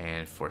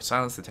 and for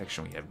silence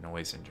detection, we have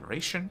noise and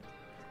duration.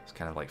 It's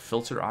kind of like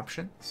filter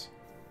options.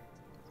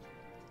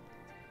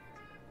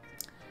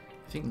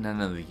 I think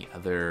none of the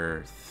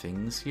other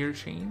things here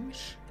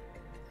change.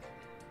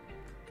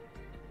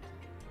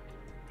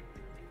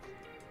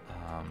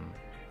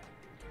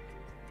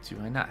 Do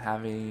I not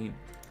have a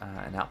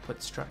an output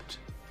struct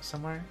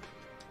somewhere?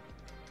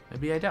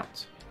 Maybe I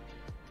don't.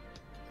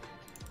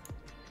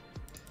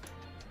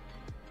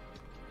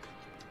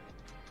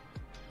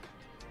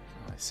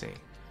 Oh, I see.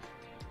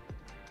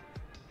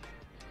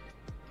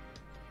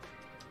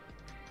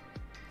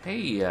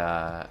 Hey,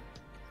 a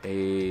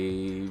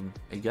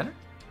gunner?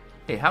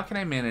 Hey, how can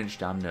I manage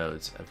DOM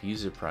nodes of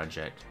user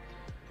project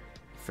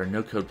for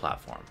no code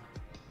platform?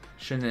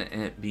 Shouldn't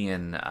it be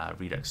in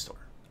Redux store?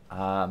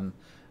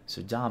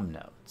 So DOM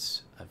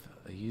nodes of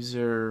a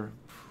user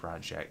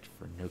project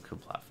for no code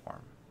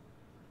platform.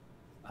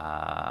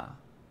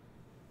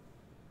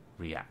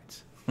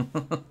 React.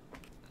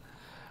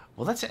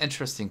 Well, that's an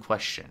interesting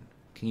question.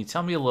 Can you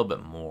tell me a little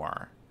bit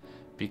more?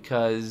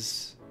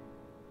 Because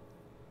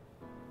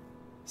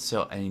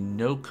so a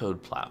no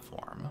code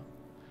platform.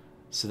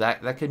 So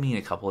that could mean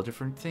a couple of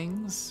different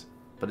things,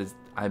 but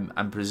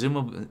I'm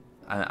presuming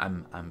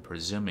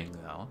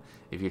though,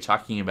 if you're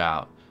talking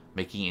about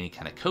making any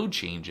kind of code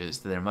changes,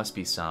 then there must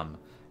be some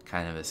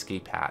kind of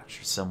escape hatch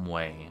or some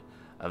way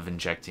of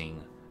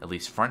injecting at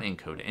least front end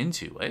code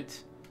into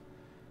it.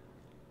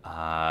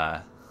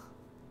 But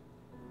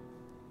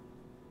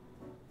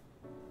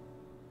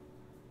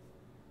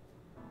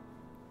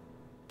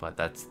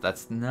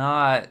that's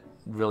not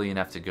really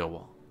enough to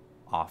go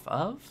off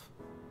of.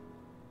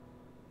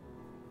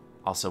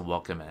 Also,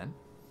 welcome in.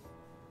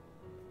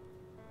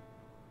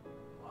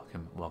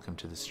 Welcome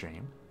to the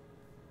stream.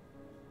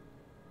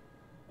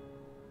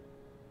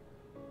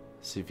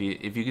 So if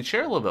you could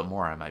share a little bit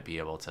more, I might be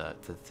able to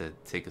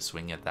take a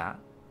swing at that.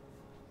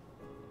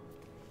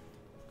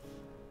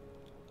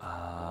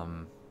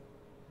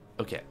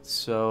 Okay,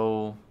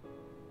 so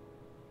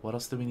what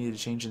else do we need to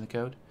change in the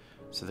code?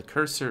 So the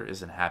cursor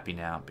isn't happy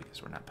now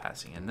because we're not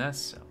passing in this,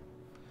 so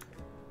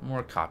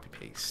more copy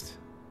paste.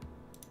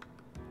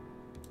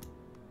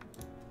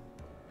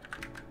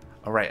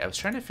 All right, I was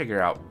trying to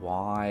figure out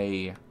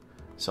why.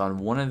 So on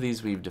one of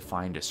these, we've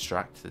defined a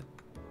struct that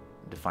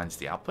defines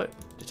the output,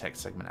 detect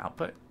segment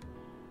output.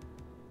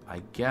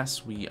 I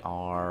guess we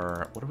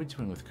are, what are we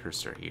doing with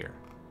cursor here?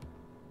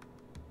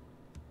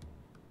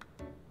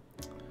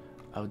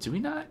 Oh, do we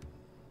not?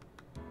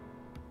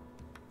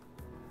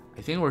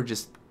 I think we're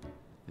just,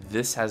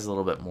 this has a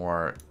little bit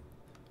more,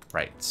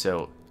 right.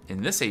 So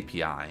in this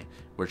API,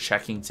 we're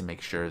checking to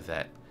make sure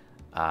that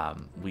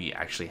we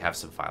actually have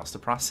some files to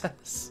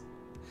process.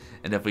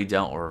 And if we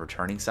don't, we're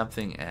returning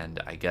something.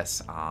 And I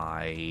guess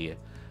I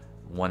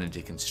wanted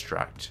to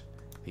construct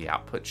the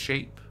output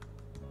shape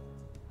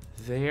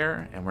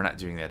there, and we're not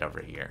doing that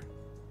over here.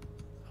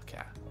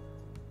 Okay.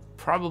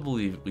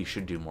 Probably we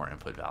should do more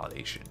input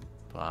validation,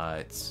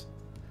 but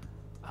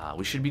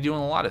we should be doing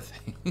a lot of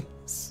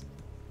things.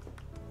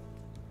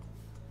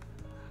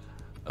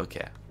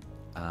 Okay.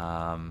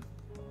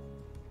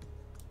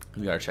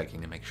 We are checking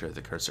to make sure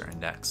the cursor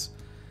index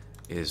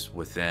is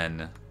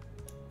within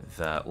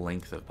the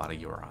length of body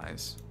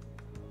URIs,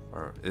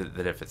 or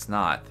that if it's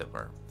not, that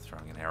we're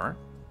throwing an error.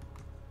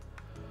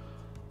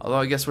 Although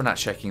I guess we're not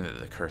checking that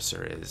the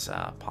cursor is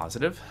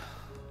positive,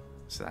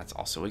 so that's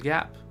also a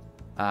gap.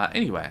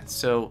 Anyway,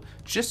 so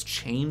just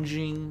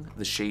changing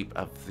the shape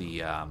of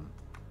the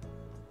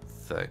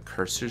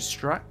cursor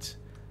struct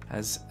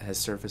has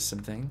surfaced some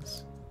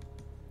things.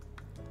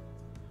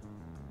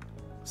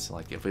 So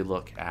like if we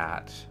look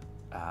at,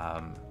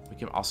 we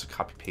can also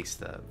copy paste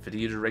the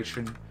video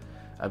duration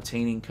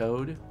obtaining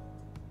code.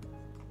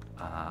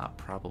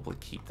 Probably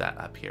keep that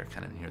up here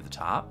kind of near the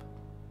top.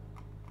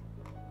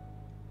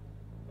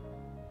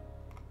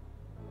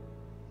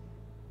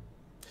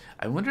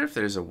 I wonder if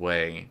there's a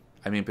way,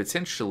 I mean,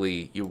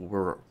 potentially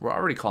we're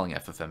already calling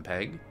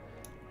FFmpeg.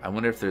 I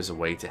wonder if there's a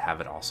way to have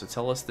it also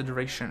tell us the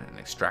duration and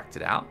extract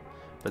it out,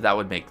 but that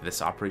would make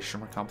this operation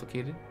more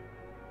complicated.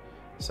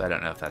 So I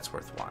don't know if that's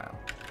worthwhile.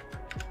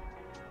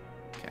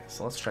 Okay,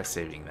 so let's try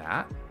saving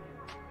that.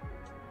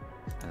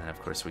 And then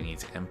of course we need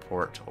to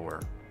import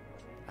or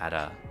add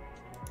a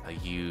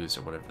use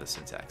or whatever the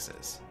syntax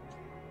is.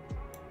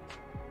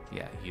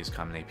 Yeah, use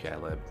common API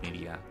lib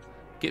media,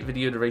 get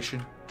video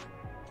duration.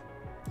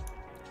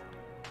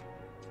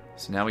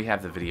 So now we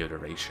have the video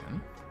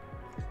duration.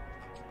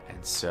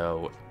 And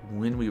so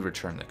when we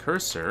return the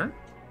cursor,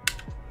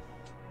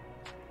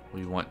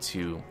 we want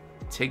to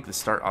take the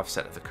start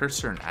offset of the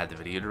cursor and add the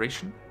video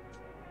duration.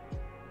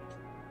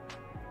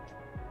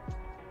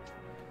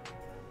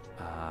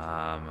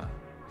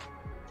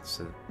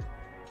 So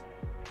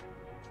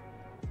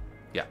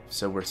yeah,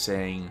 so we're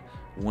saying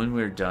when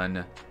we're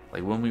done,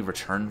 like when we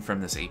return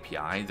from this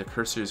API, the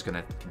cursor is going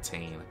to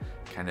contain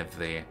kind of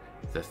the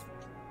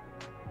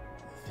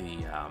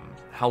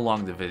how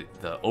long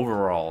the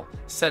overall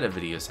set of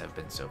videos have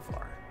been so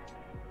far.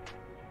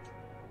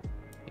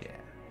 Yeah.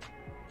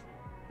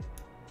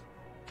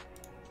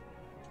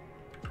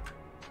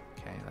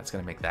 Okay, that's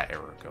going to make that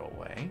error go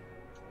away.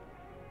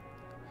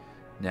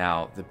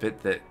 Now, the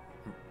bit that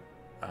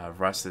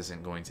Rust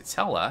isn't going to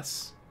tell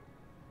us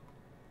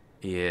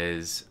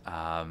is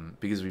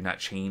because we've not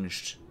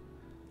changed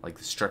like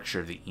the structure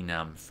of the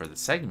enum for the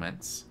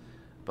segments,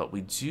 but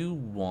we do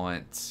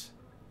want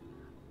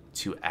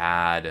to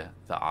add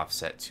the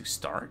offset to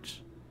start.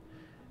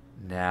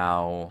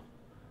 Now,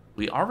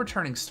 we are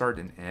returning start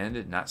and end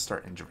and not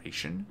start and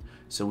duration.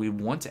 So we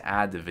want to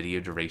add the video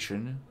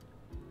duration,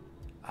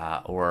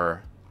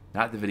 or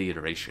not the video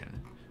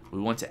duration. We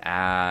want to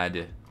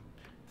add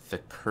the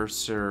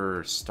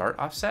cursor start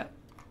offset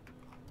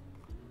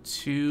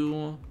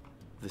to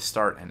the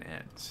start and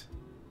end.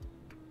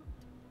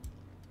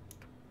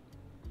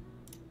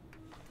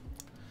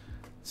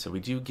 So we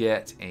do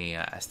get a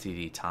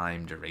STD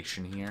time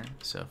duration here.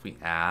 So if we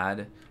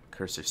add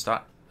cursor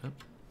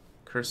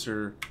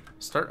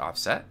start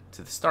offset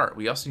to the start,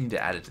 we also need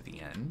to add it to the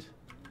end.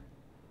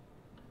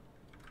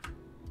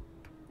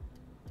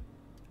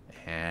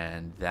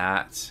 And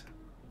that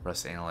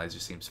Rust Analyzer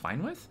seems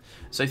fine with.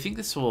 So I think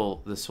this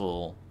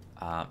will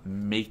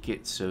make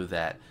it so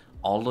that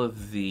all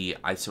of the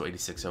ISO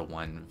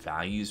 8601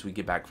 values we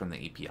get back from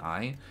the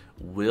API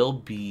will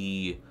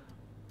be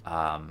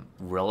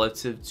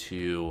relative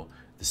to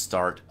the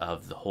start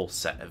of the whole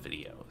set of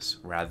videos,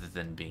 rather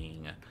than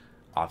being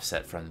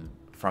offset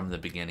from the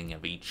beginning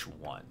of each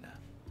one.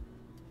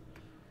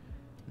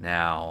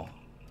 Now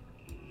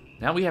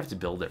we have to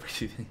build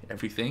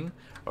everything,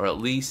 or at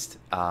least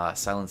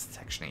silence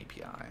detection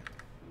API.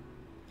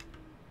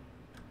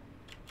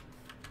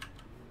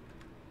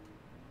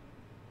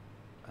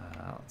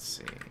 Let's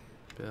see,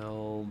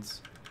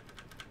 builds.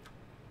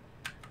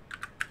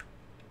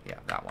 Yeah,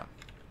 that one.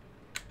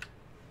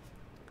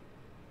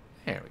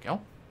 There we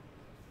go.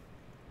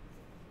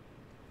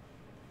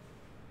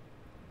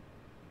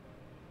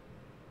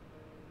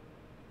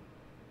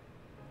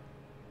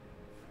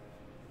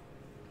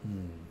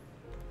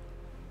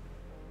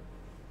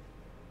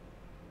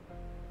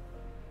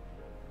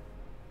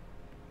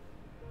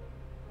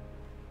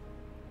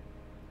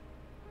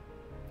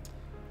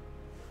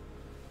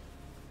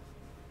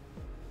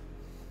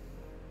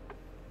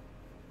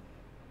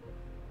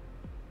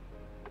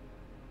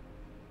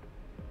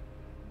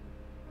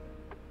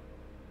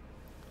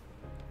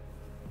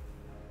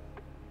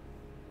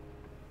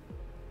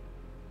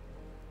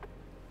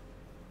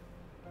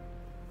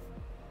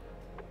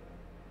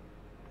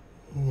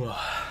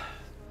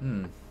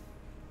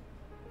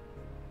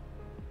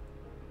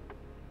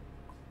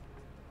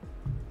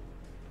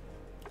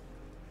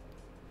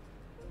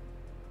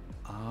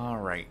 All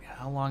right,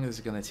 how long is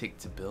it going to take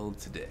to build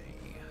today?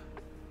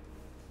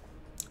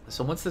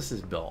 So once this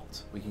is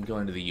built, we can go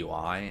into the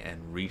UI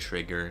and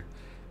re-trigger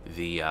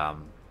the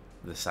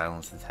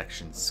silence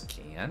detection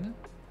scan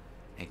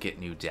and get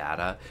new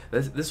data.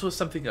 This was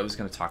something I was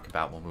going to talk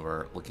about when we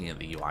were looking at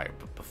the UI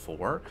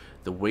before.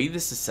 The way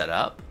this is set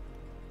up,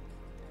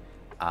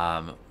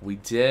 we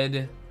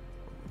did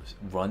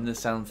run the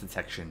silence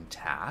detection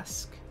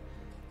task,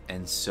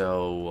 and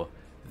so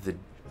the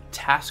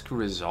task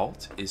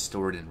result is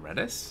stored in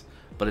Redis,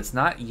 but it's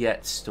not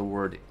yet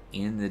stored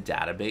in the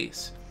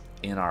database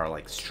in our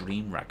like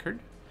stream record.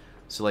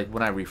 So like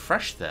when I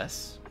refresh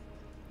this,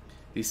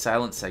 these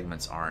silent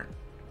segments aren't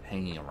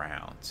hanging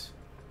around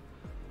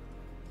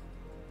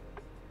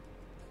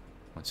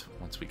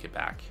once we get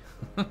back.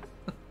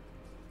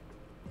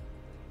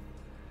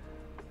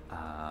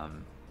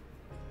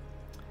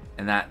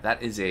 And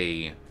that is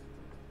an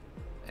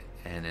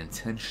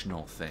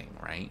intentional thing,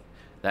 right?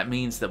 That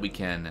means that we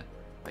can,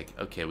 like,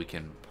 okay, we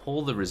can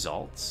pull the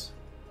results.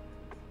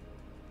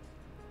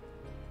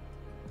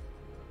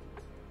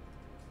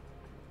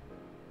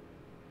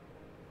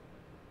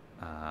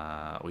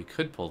 We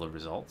could pull the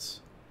results.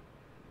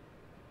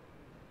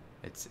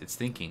 It's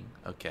thinking.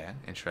 Okay,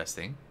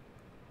 interesting.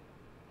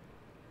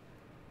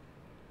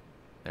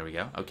 There we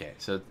go. Okay,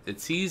 so it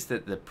sees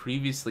that the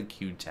previously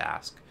queued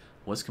task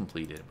was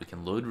completed. We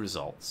can load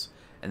results,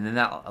 and then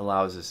that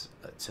allows us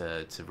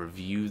to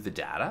review the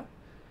data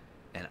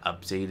and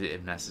update it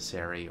if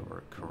necessary,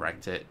 or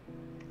correct it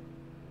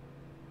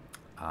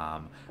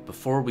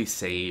before we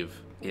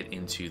save it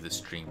into the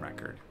stream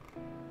record,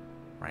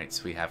 right?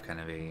 So we have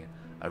kind of a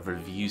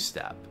review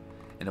step,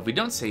 and if we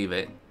don't save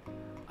it,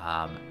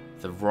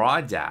 the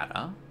raw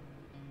data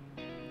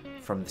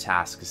from the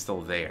task is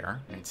still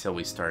there until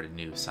we start a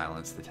new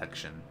silence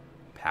detection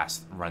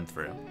run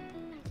through.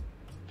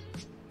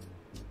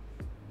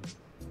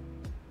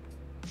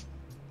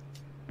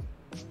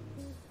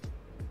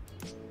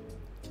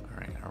 All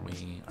right,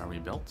 are we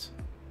built?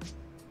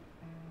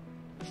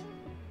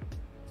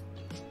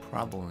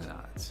 Probably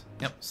not.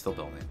 Yep, still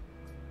building.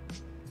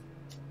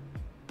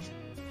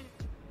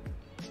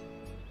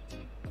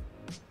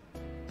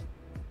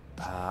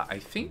 I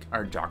think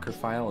our Docker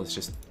file is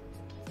just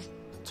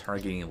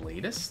targeting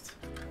latest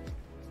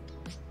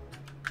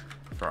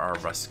for our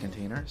Rust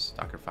containers,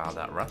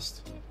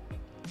 dockerfile.rust.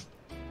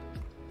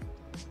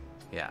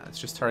 Yeah, it's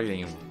just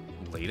targeting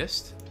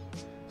latest.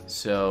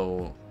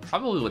 So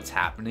probably what's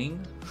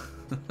happening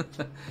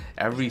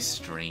every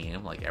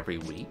stream, like every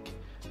week,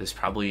 there's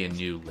probably a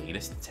new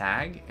latest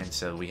tag, and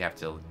so we have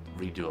to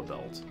redo a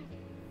build.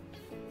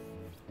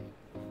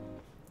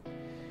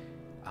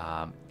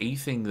 A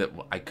thing that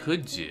I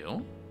could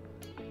do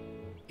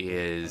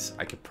is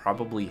I could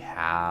probably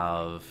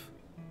have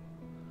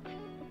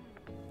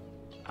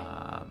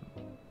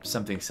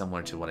something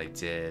similar to what I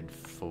did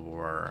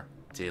for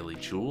Daily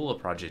Jewel, a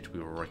project we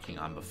were working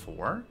on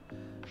before,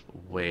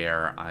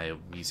 where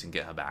I'm using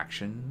GitHub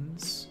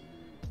Actions,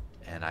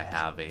 and I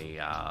have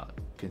a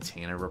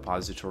container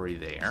repository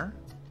there,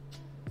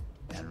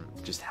 and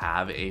just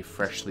have a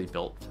freshly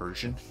built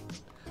version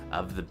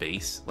of the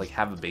base, like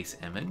have a base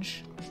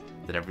image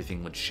that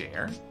everything would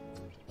share.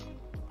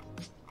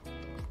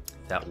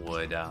 That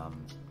would,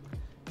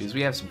 because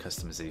we have some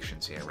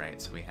customizations here,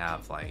 right? So we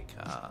have like,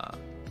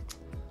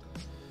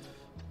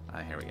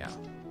 here we go.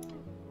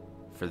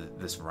 For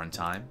this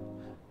runtime.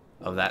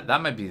 Oh,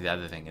 that might be the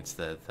other thing. It's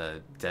the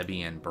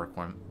Debian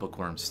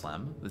Bookworm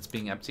Slim that's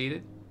being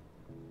updated.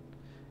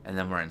 And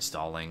then we're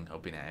installing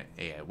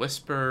OpenAI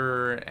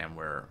Whisper, and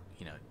we're,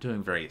 you know,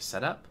 doing various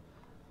setup.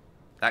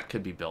 That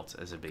could be built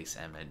as a base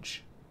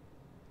image.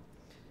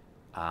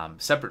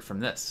 Separate from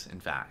this, in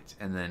fact.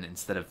 And then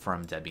instead of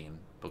from Debian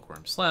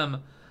Bookworm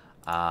Slim,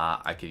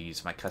 I could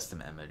use my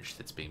custom image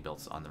that's being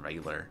built on the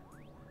regular,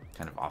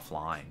 kind of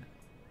offline,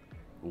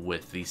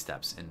 with these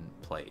steps in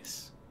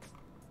place.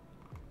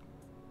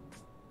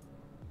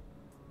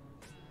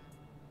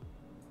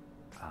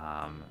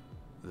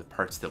 The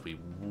parts that we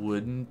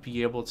wouldn't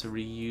be able to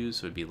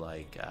reuse would be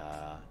like,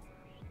 I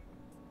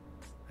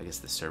guess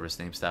the service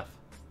name stuff.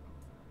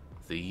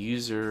 The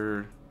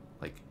user,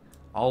 like,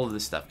 all of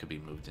this stuff could be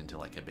moved into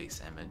like a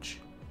base image.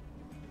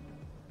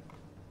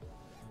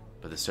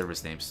 But the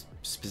service name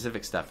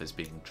specific stuff is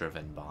being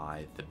driven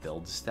by the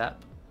build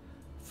step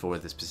for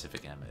the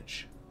specific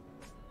image.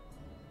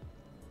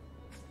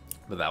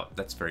 But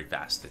that's very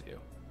fast to do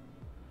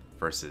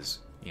versus,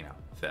 you know,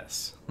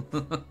 this.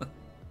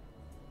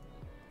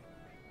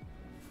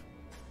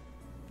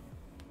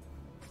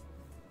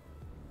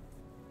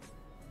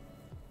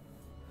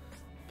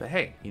 But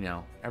hey, you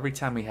know, every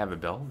time we have a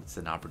build, it's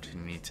an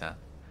opportunity to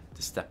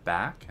step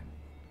back and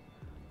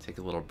take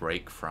a little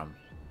break from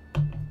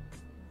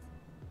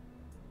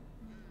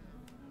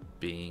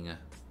being,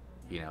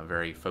 you know,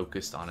 very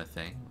focused on a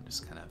thing.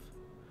 Just kind of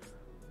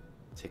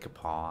take a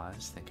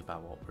pause, think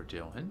about what we're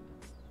doing.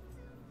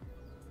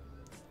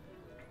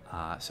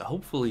 So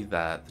hopefully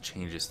that the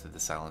changes to the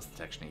silence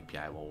detection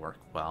API will work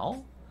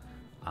well.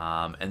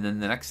 And then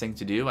the next thing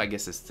to do, I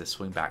guess, is to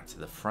swing back to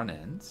the front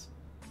end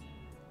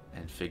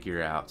and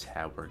figure out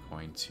how we're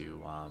going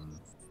to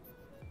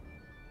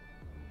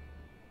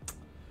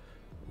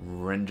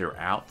render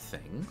out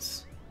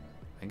things.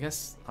 I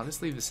guess I'll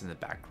just leave this in the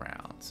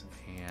background.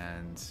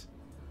 And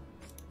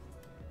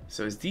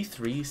so is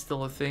D3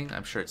 still a thing?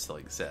 I'm sure it still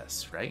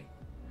exists, right?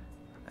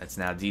 It's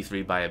now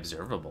D3 by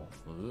observable.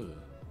 Ooh.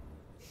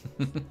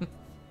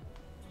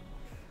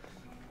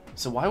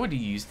 So why would you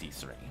use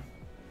D3?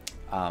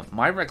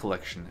 My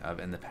recollection of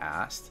in the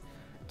past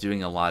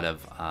doing a lot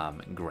of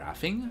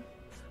graphing,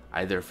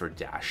 either for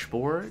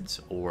dashboards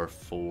or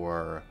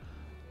for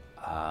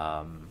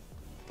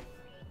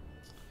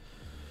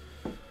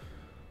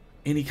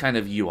any kind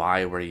of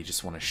UI where you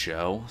just want to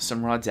show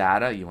some raw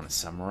data, you want to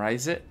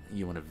summarize it,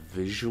 you want to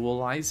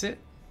visualize it.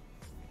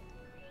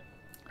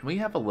 And we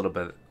have a little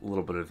bit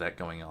of that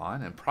going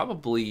on, and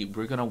probably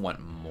we're going to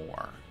want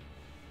more,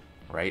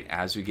 right?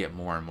 As we get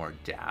more and more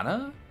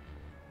data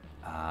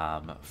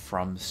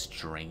from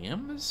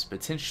streams,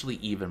 potentially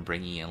even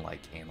bringing in like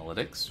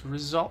analytics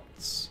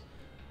results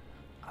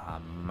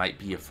might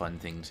be a fun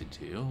thing to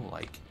do.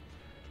 Like,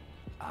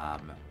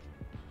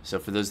 so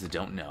for those that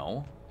don't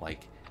know,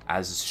 like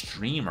as a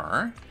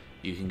streamer,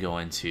 you can go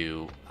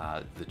into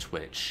the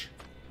Twitch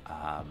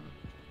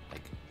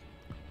like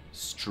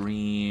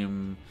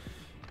stream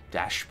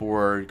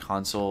dashboard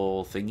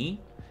console thingy,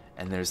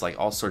 and there's like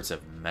all sorts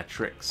of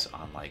metrics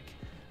on like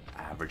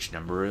average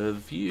number of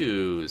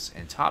views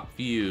and top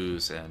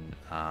views and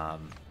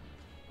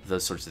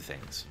those sorts of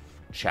things,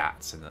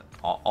 chats and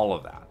all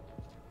of that.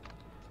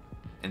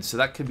 And so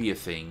that could be a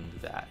thing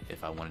that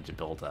if I wanted to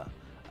build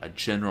a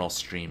general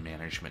stream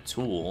management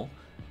tool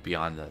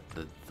beyond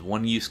the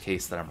one use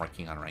case that I'm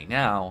working on right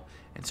now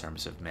in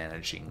terms of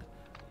managing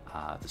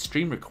the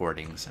stream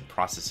recordings and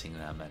processing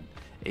them and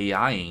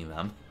AIing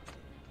them,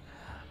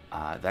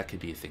 that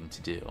could be a thing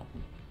to do.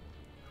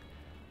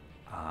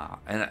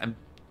 And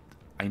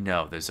I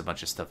know there's a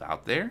bunch of stuff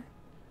out there.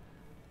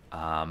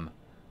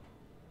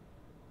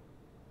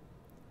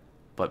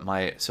 But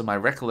my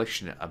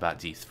recollection about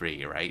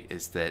D3, right,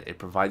 is that it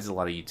provides a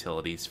lot of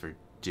utilities for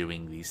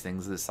doing these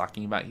things that it's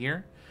talking about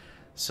here.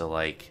 So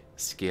like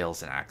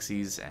scales and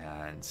axes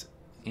and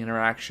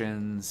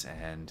interactions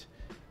and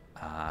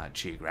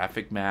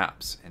geographic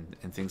maps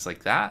and things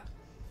like that.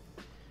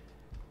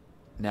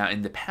 Now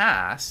in the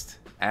past,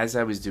 as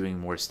I was doing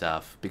more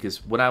stuff,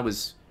 because when I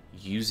was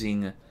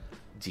using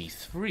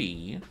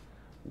D3,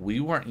 we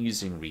weren't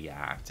using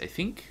React. I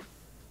think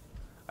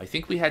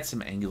we had some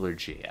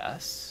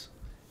AngularJS,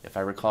 if I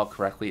recall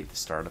correctly, at the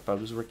startup I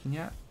was working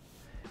at.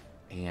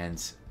 And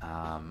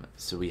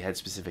so we had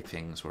specific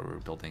things where we were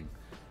building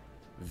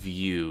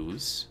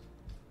views.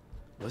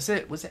 Was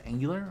it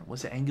Angular?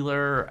 Was it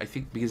Angular? I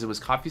think because it was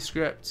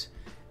CoffeeScript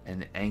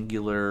and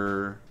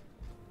Angular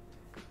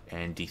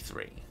and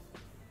D3.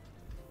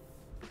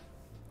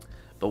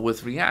 But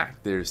with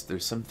React, there's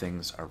some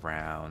things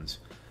around,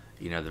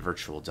 you know, the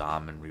virtual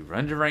DOM and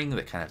re-rendering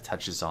that kind of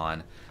touches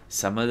on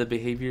some of the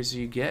behaviors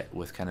you get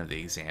with kind of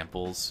the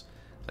examples.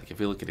 Like if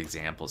we look at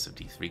examples of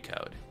D3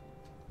 code,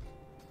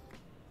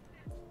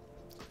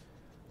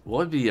 what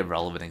would be a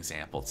relevant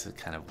example to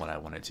kind of what I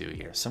want to do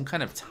here? Some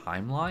kind of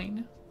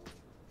timeline?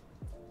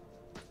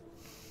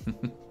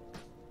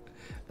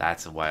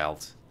 That's a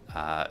wild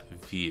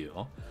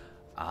view.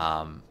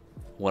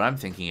 What I'm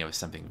thinking of is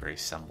something very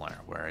similar,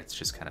 where it's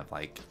just kind of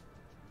like,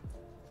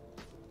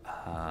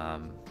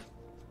 and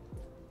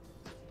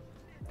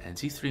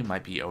D3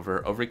 might be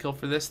overkill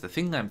for this. The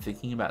thing that I'm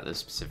thinking about this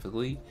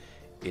specifically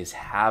is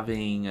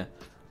having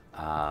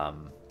a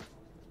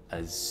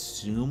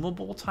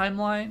zoomable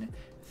timeline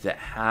that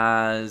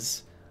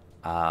has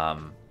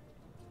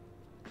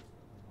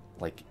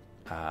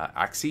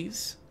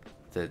axes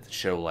that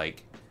show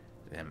like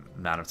the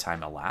amount of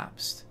time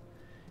elapsed,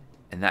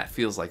 and that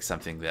feels like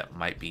something that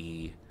might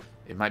be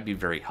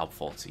very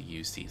helpful to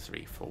use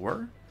D3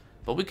 for.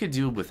 But we could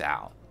do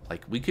without.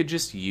 Like we could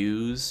just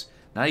use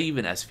not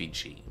even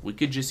SVG. We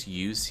could just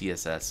use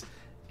CSS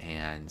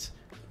and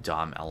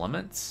DOM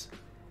elements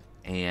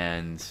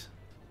and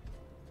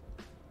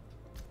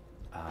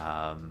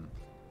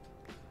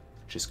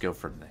just go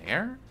from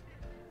there.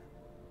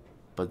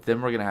 But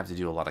then we're gonna have to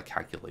do a lot of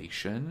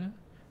calculation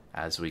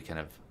as we kind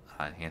of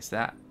enhance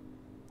that.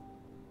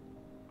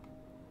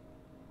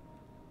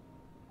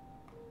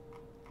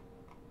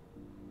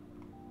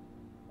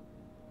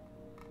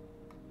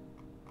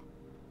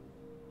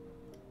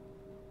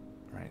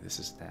 Right, this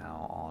is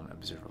now on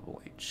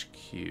Observable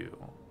HQ.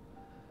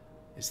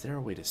 Is there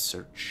a way to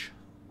search?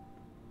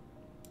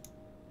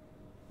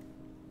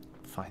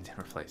 Find and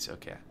replace,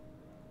 okay.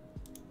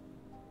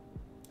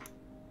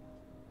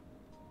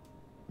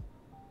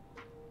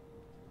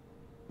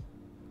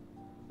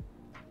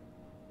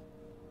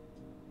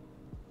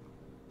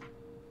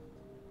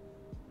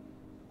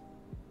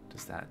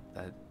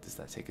 Does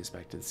that take us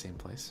back to the same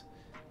place?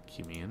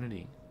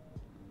 Community.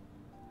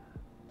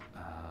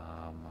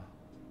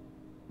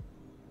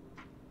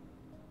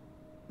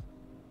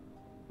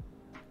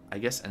 I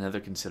guess another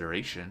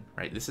consideration,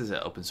 right? This is an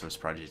open source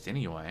project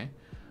anyway.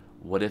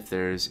 What if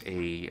there's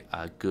a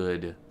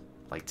good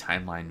like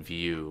timeline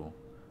view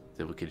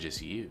that we could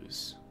just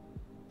use?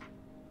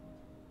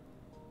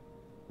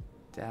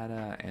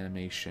 Data,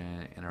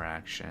 animation,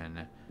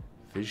 interaction,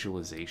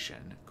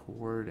 visualization,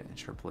 chord,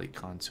 interpolate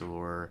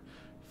contour,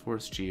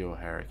 force geo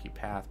hierarchy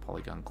path,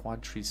 polygon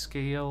quad tree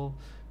scale,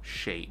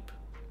 shape.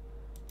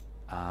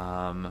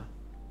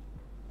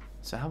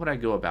 So how would I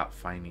go about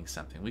finding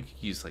something? We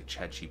could use like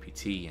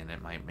ChatGPT and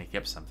it might make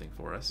up something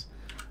for us.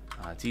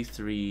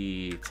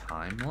 D3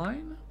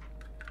 timeline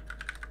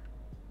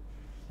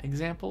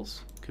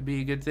examples could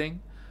be a good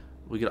thing.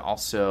 We could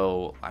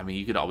also, I mean,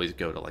 you could always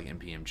go to like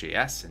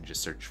npm.js and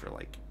just search for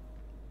like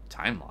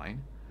timeline.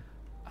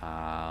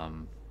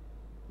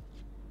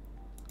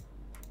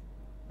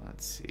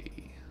 Let's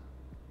see.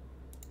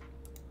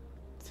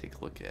 Take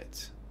a look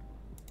at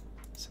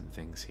some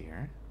things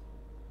here.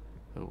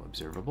 Oh,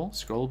 observable,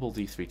 scrollable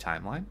D3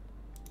 timeline.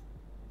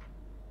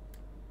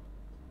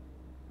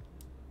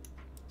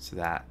 So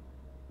that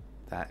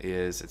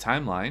is a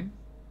timeline.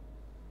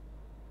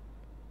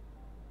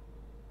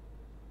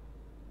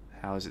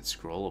 How is it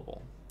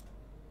scrollable?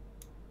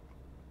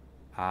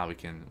 Ah, we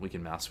can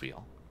mouse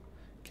wheel.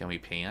 Can we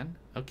pan?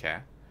 Okay.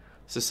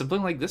 So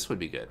something like this would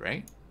be good,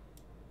 right?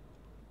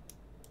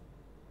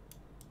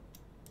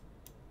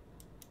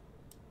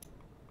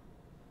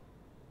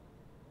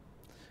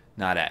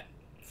 Not at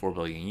 4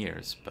 billion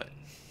years, but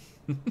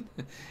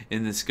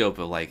in the scope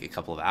of like a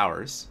couple of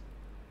hours.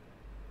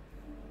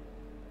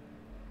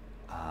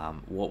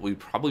 What we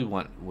probably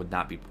want would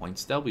not be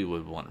points though. We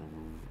would want,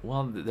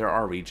 well, there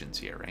are regions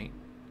here, right?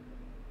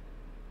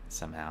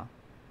 Somehow.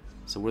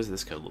 So what does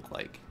this code look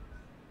like?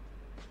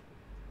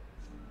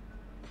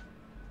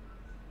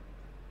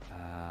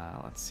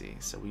 Let's see.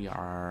 So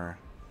we're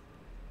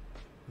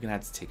gonna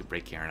have to take a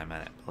break here in a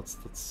minute.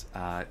 Let's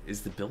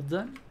is the build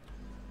done?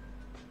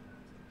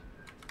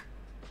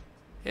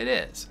 It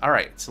is. All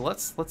right, so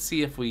let's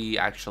see if we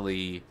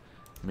actually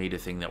made a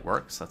thing that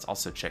works. Let's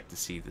also check to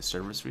see the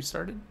service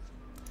restarted.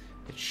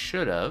 It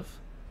should have.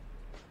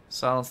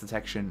 Silence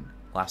detection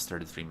last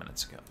 33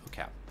 minutes ago.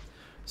 Okay.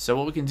 So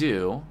what we can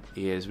do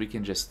is we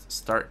can just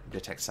start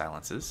detect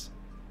silences.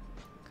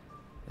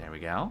 There we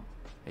go.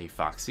 Hey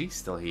Foxy,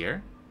 still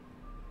here.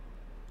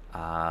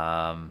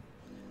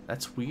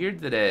 That's weird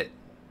that it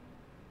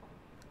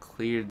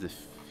cleared the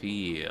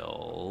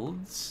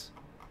fields.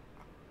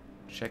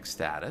 Check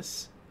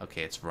status.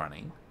 Okay, it's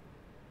running.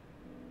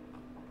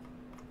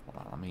 Hold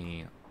on, let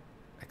me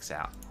X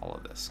out all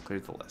of this. Clear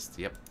the list.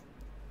 Yep.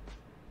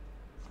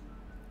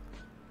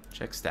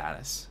 Check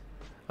status.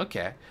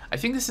 Okay, I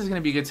think this is going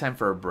to be a good time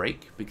for a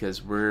break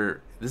because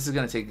this is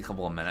going to take a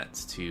couple of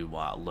minutes to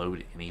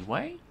load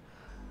anyway.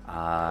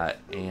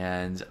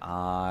 And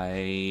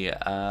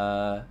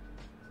I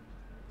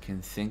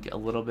can think a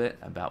little bit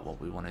about what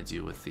we want to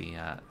do with the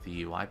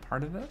UI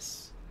part of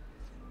this.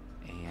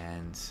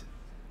 And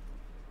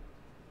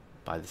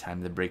By the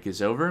time the break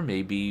is over,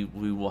 maybe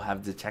we will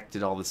have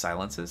detected all the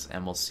silences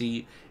and we'll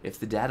see if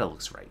the data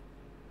looks right.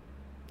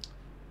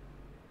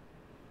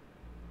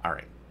 All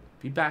right,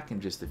 be back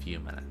in just a few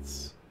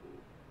minutes.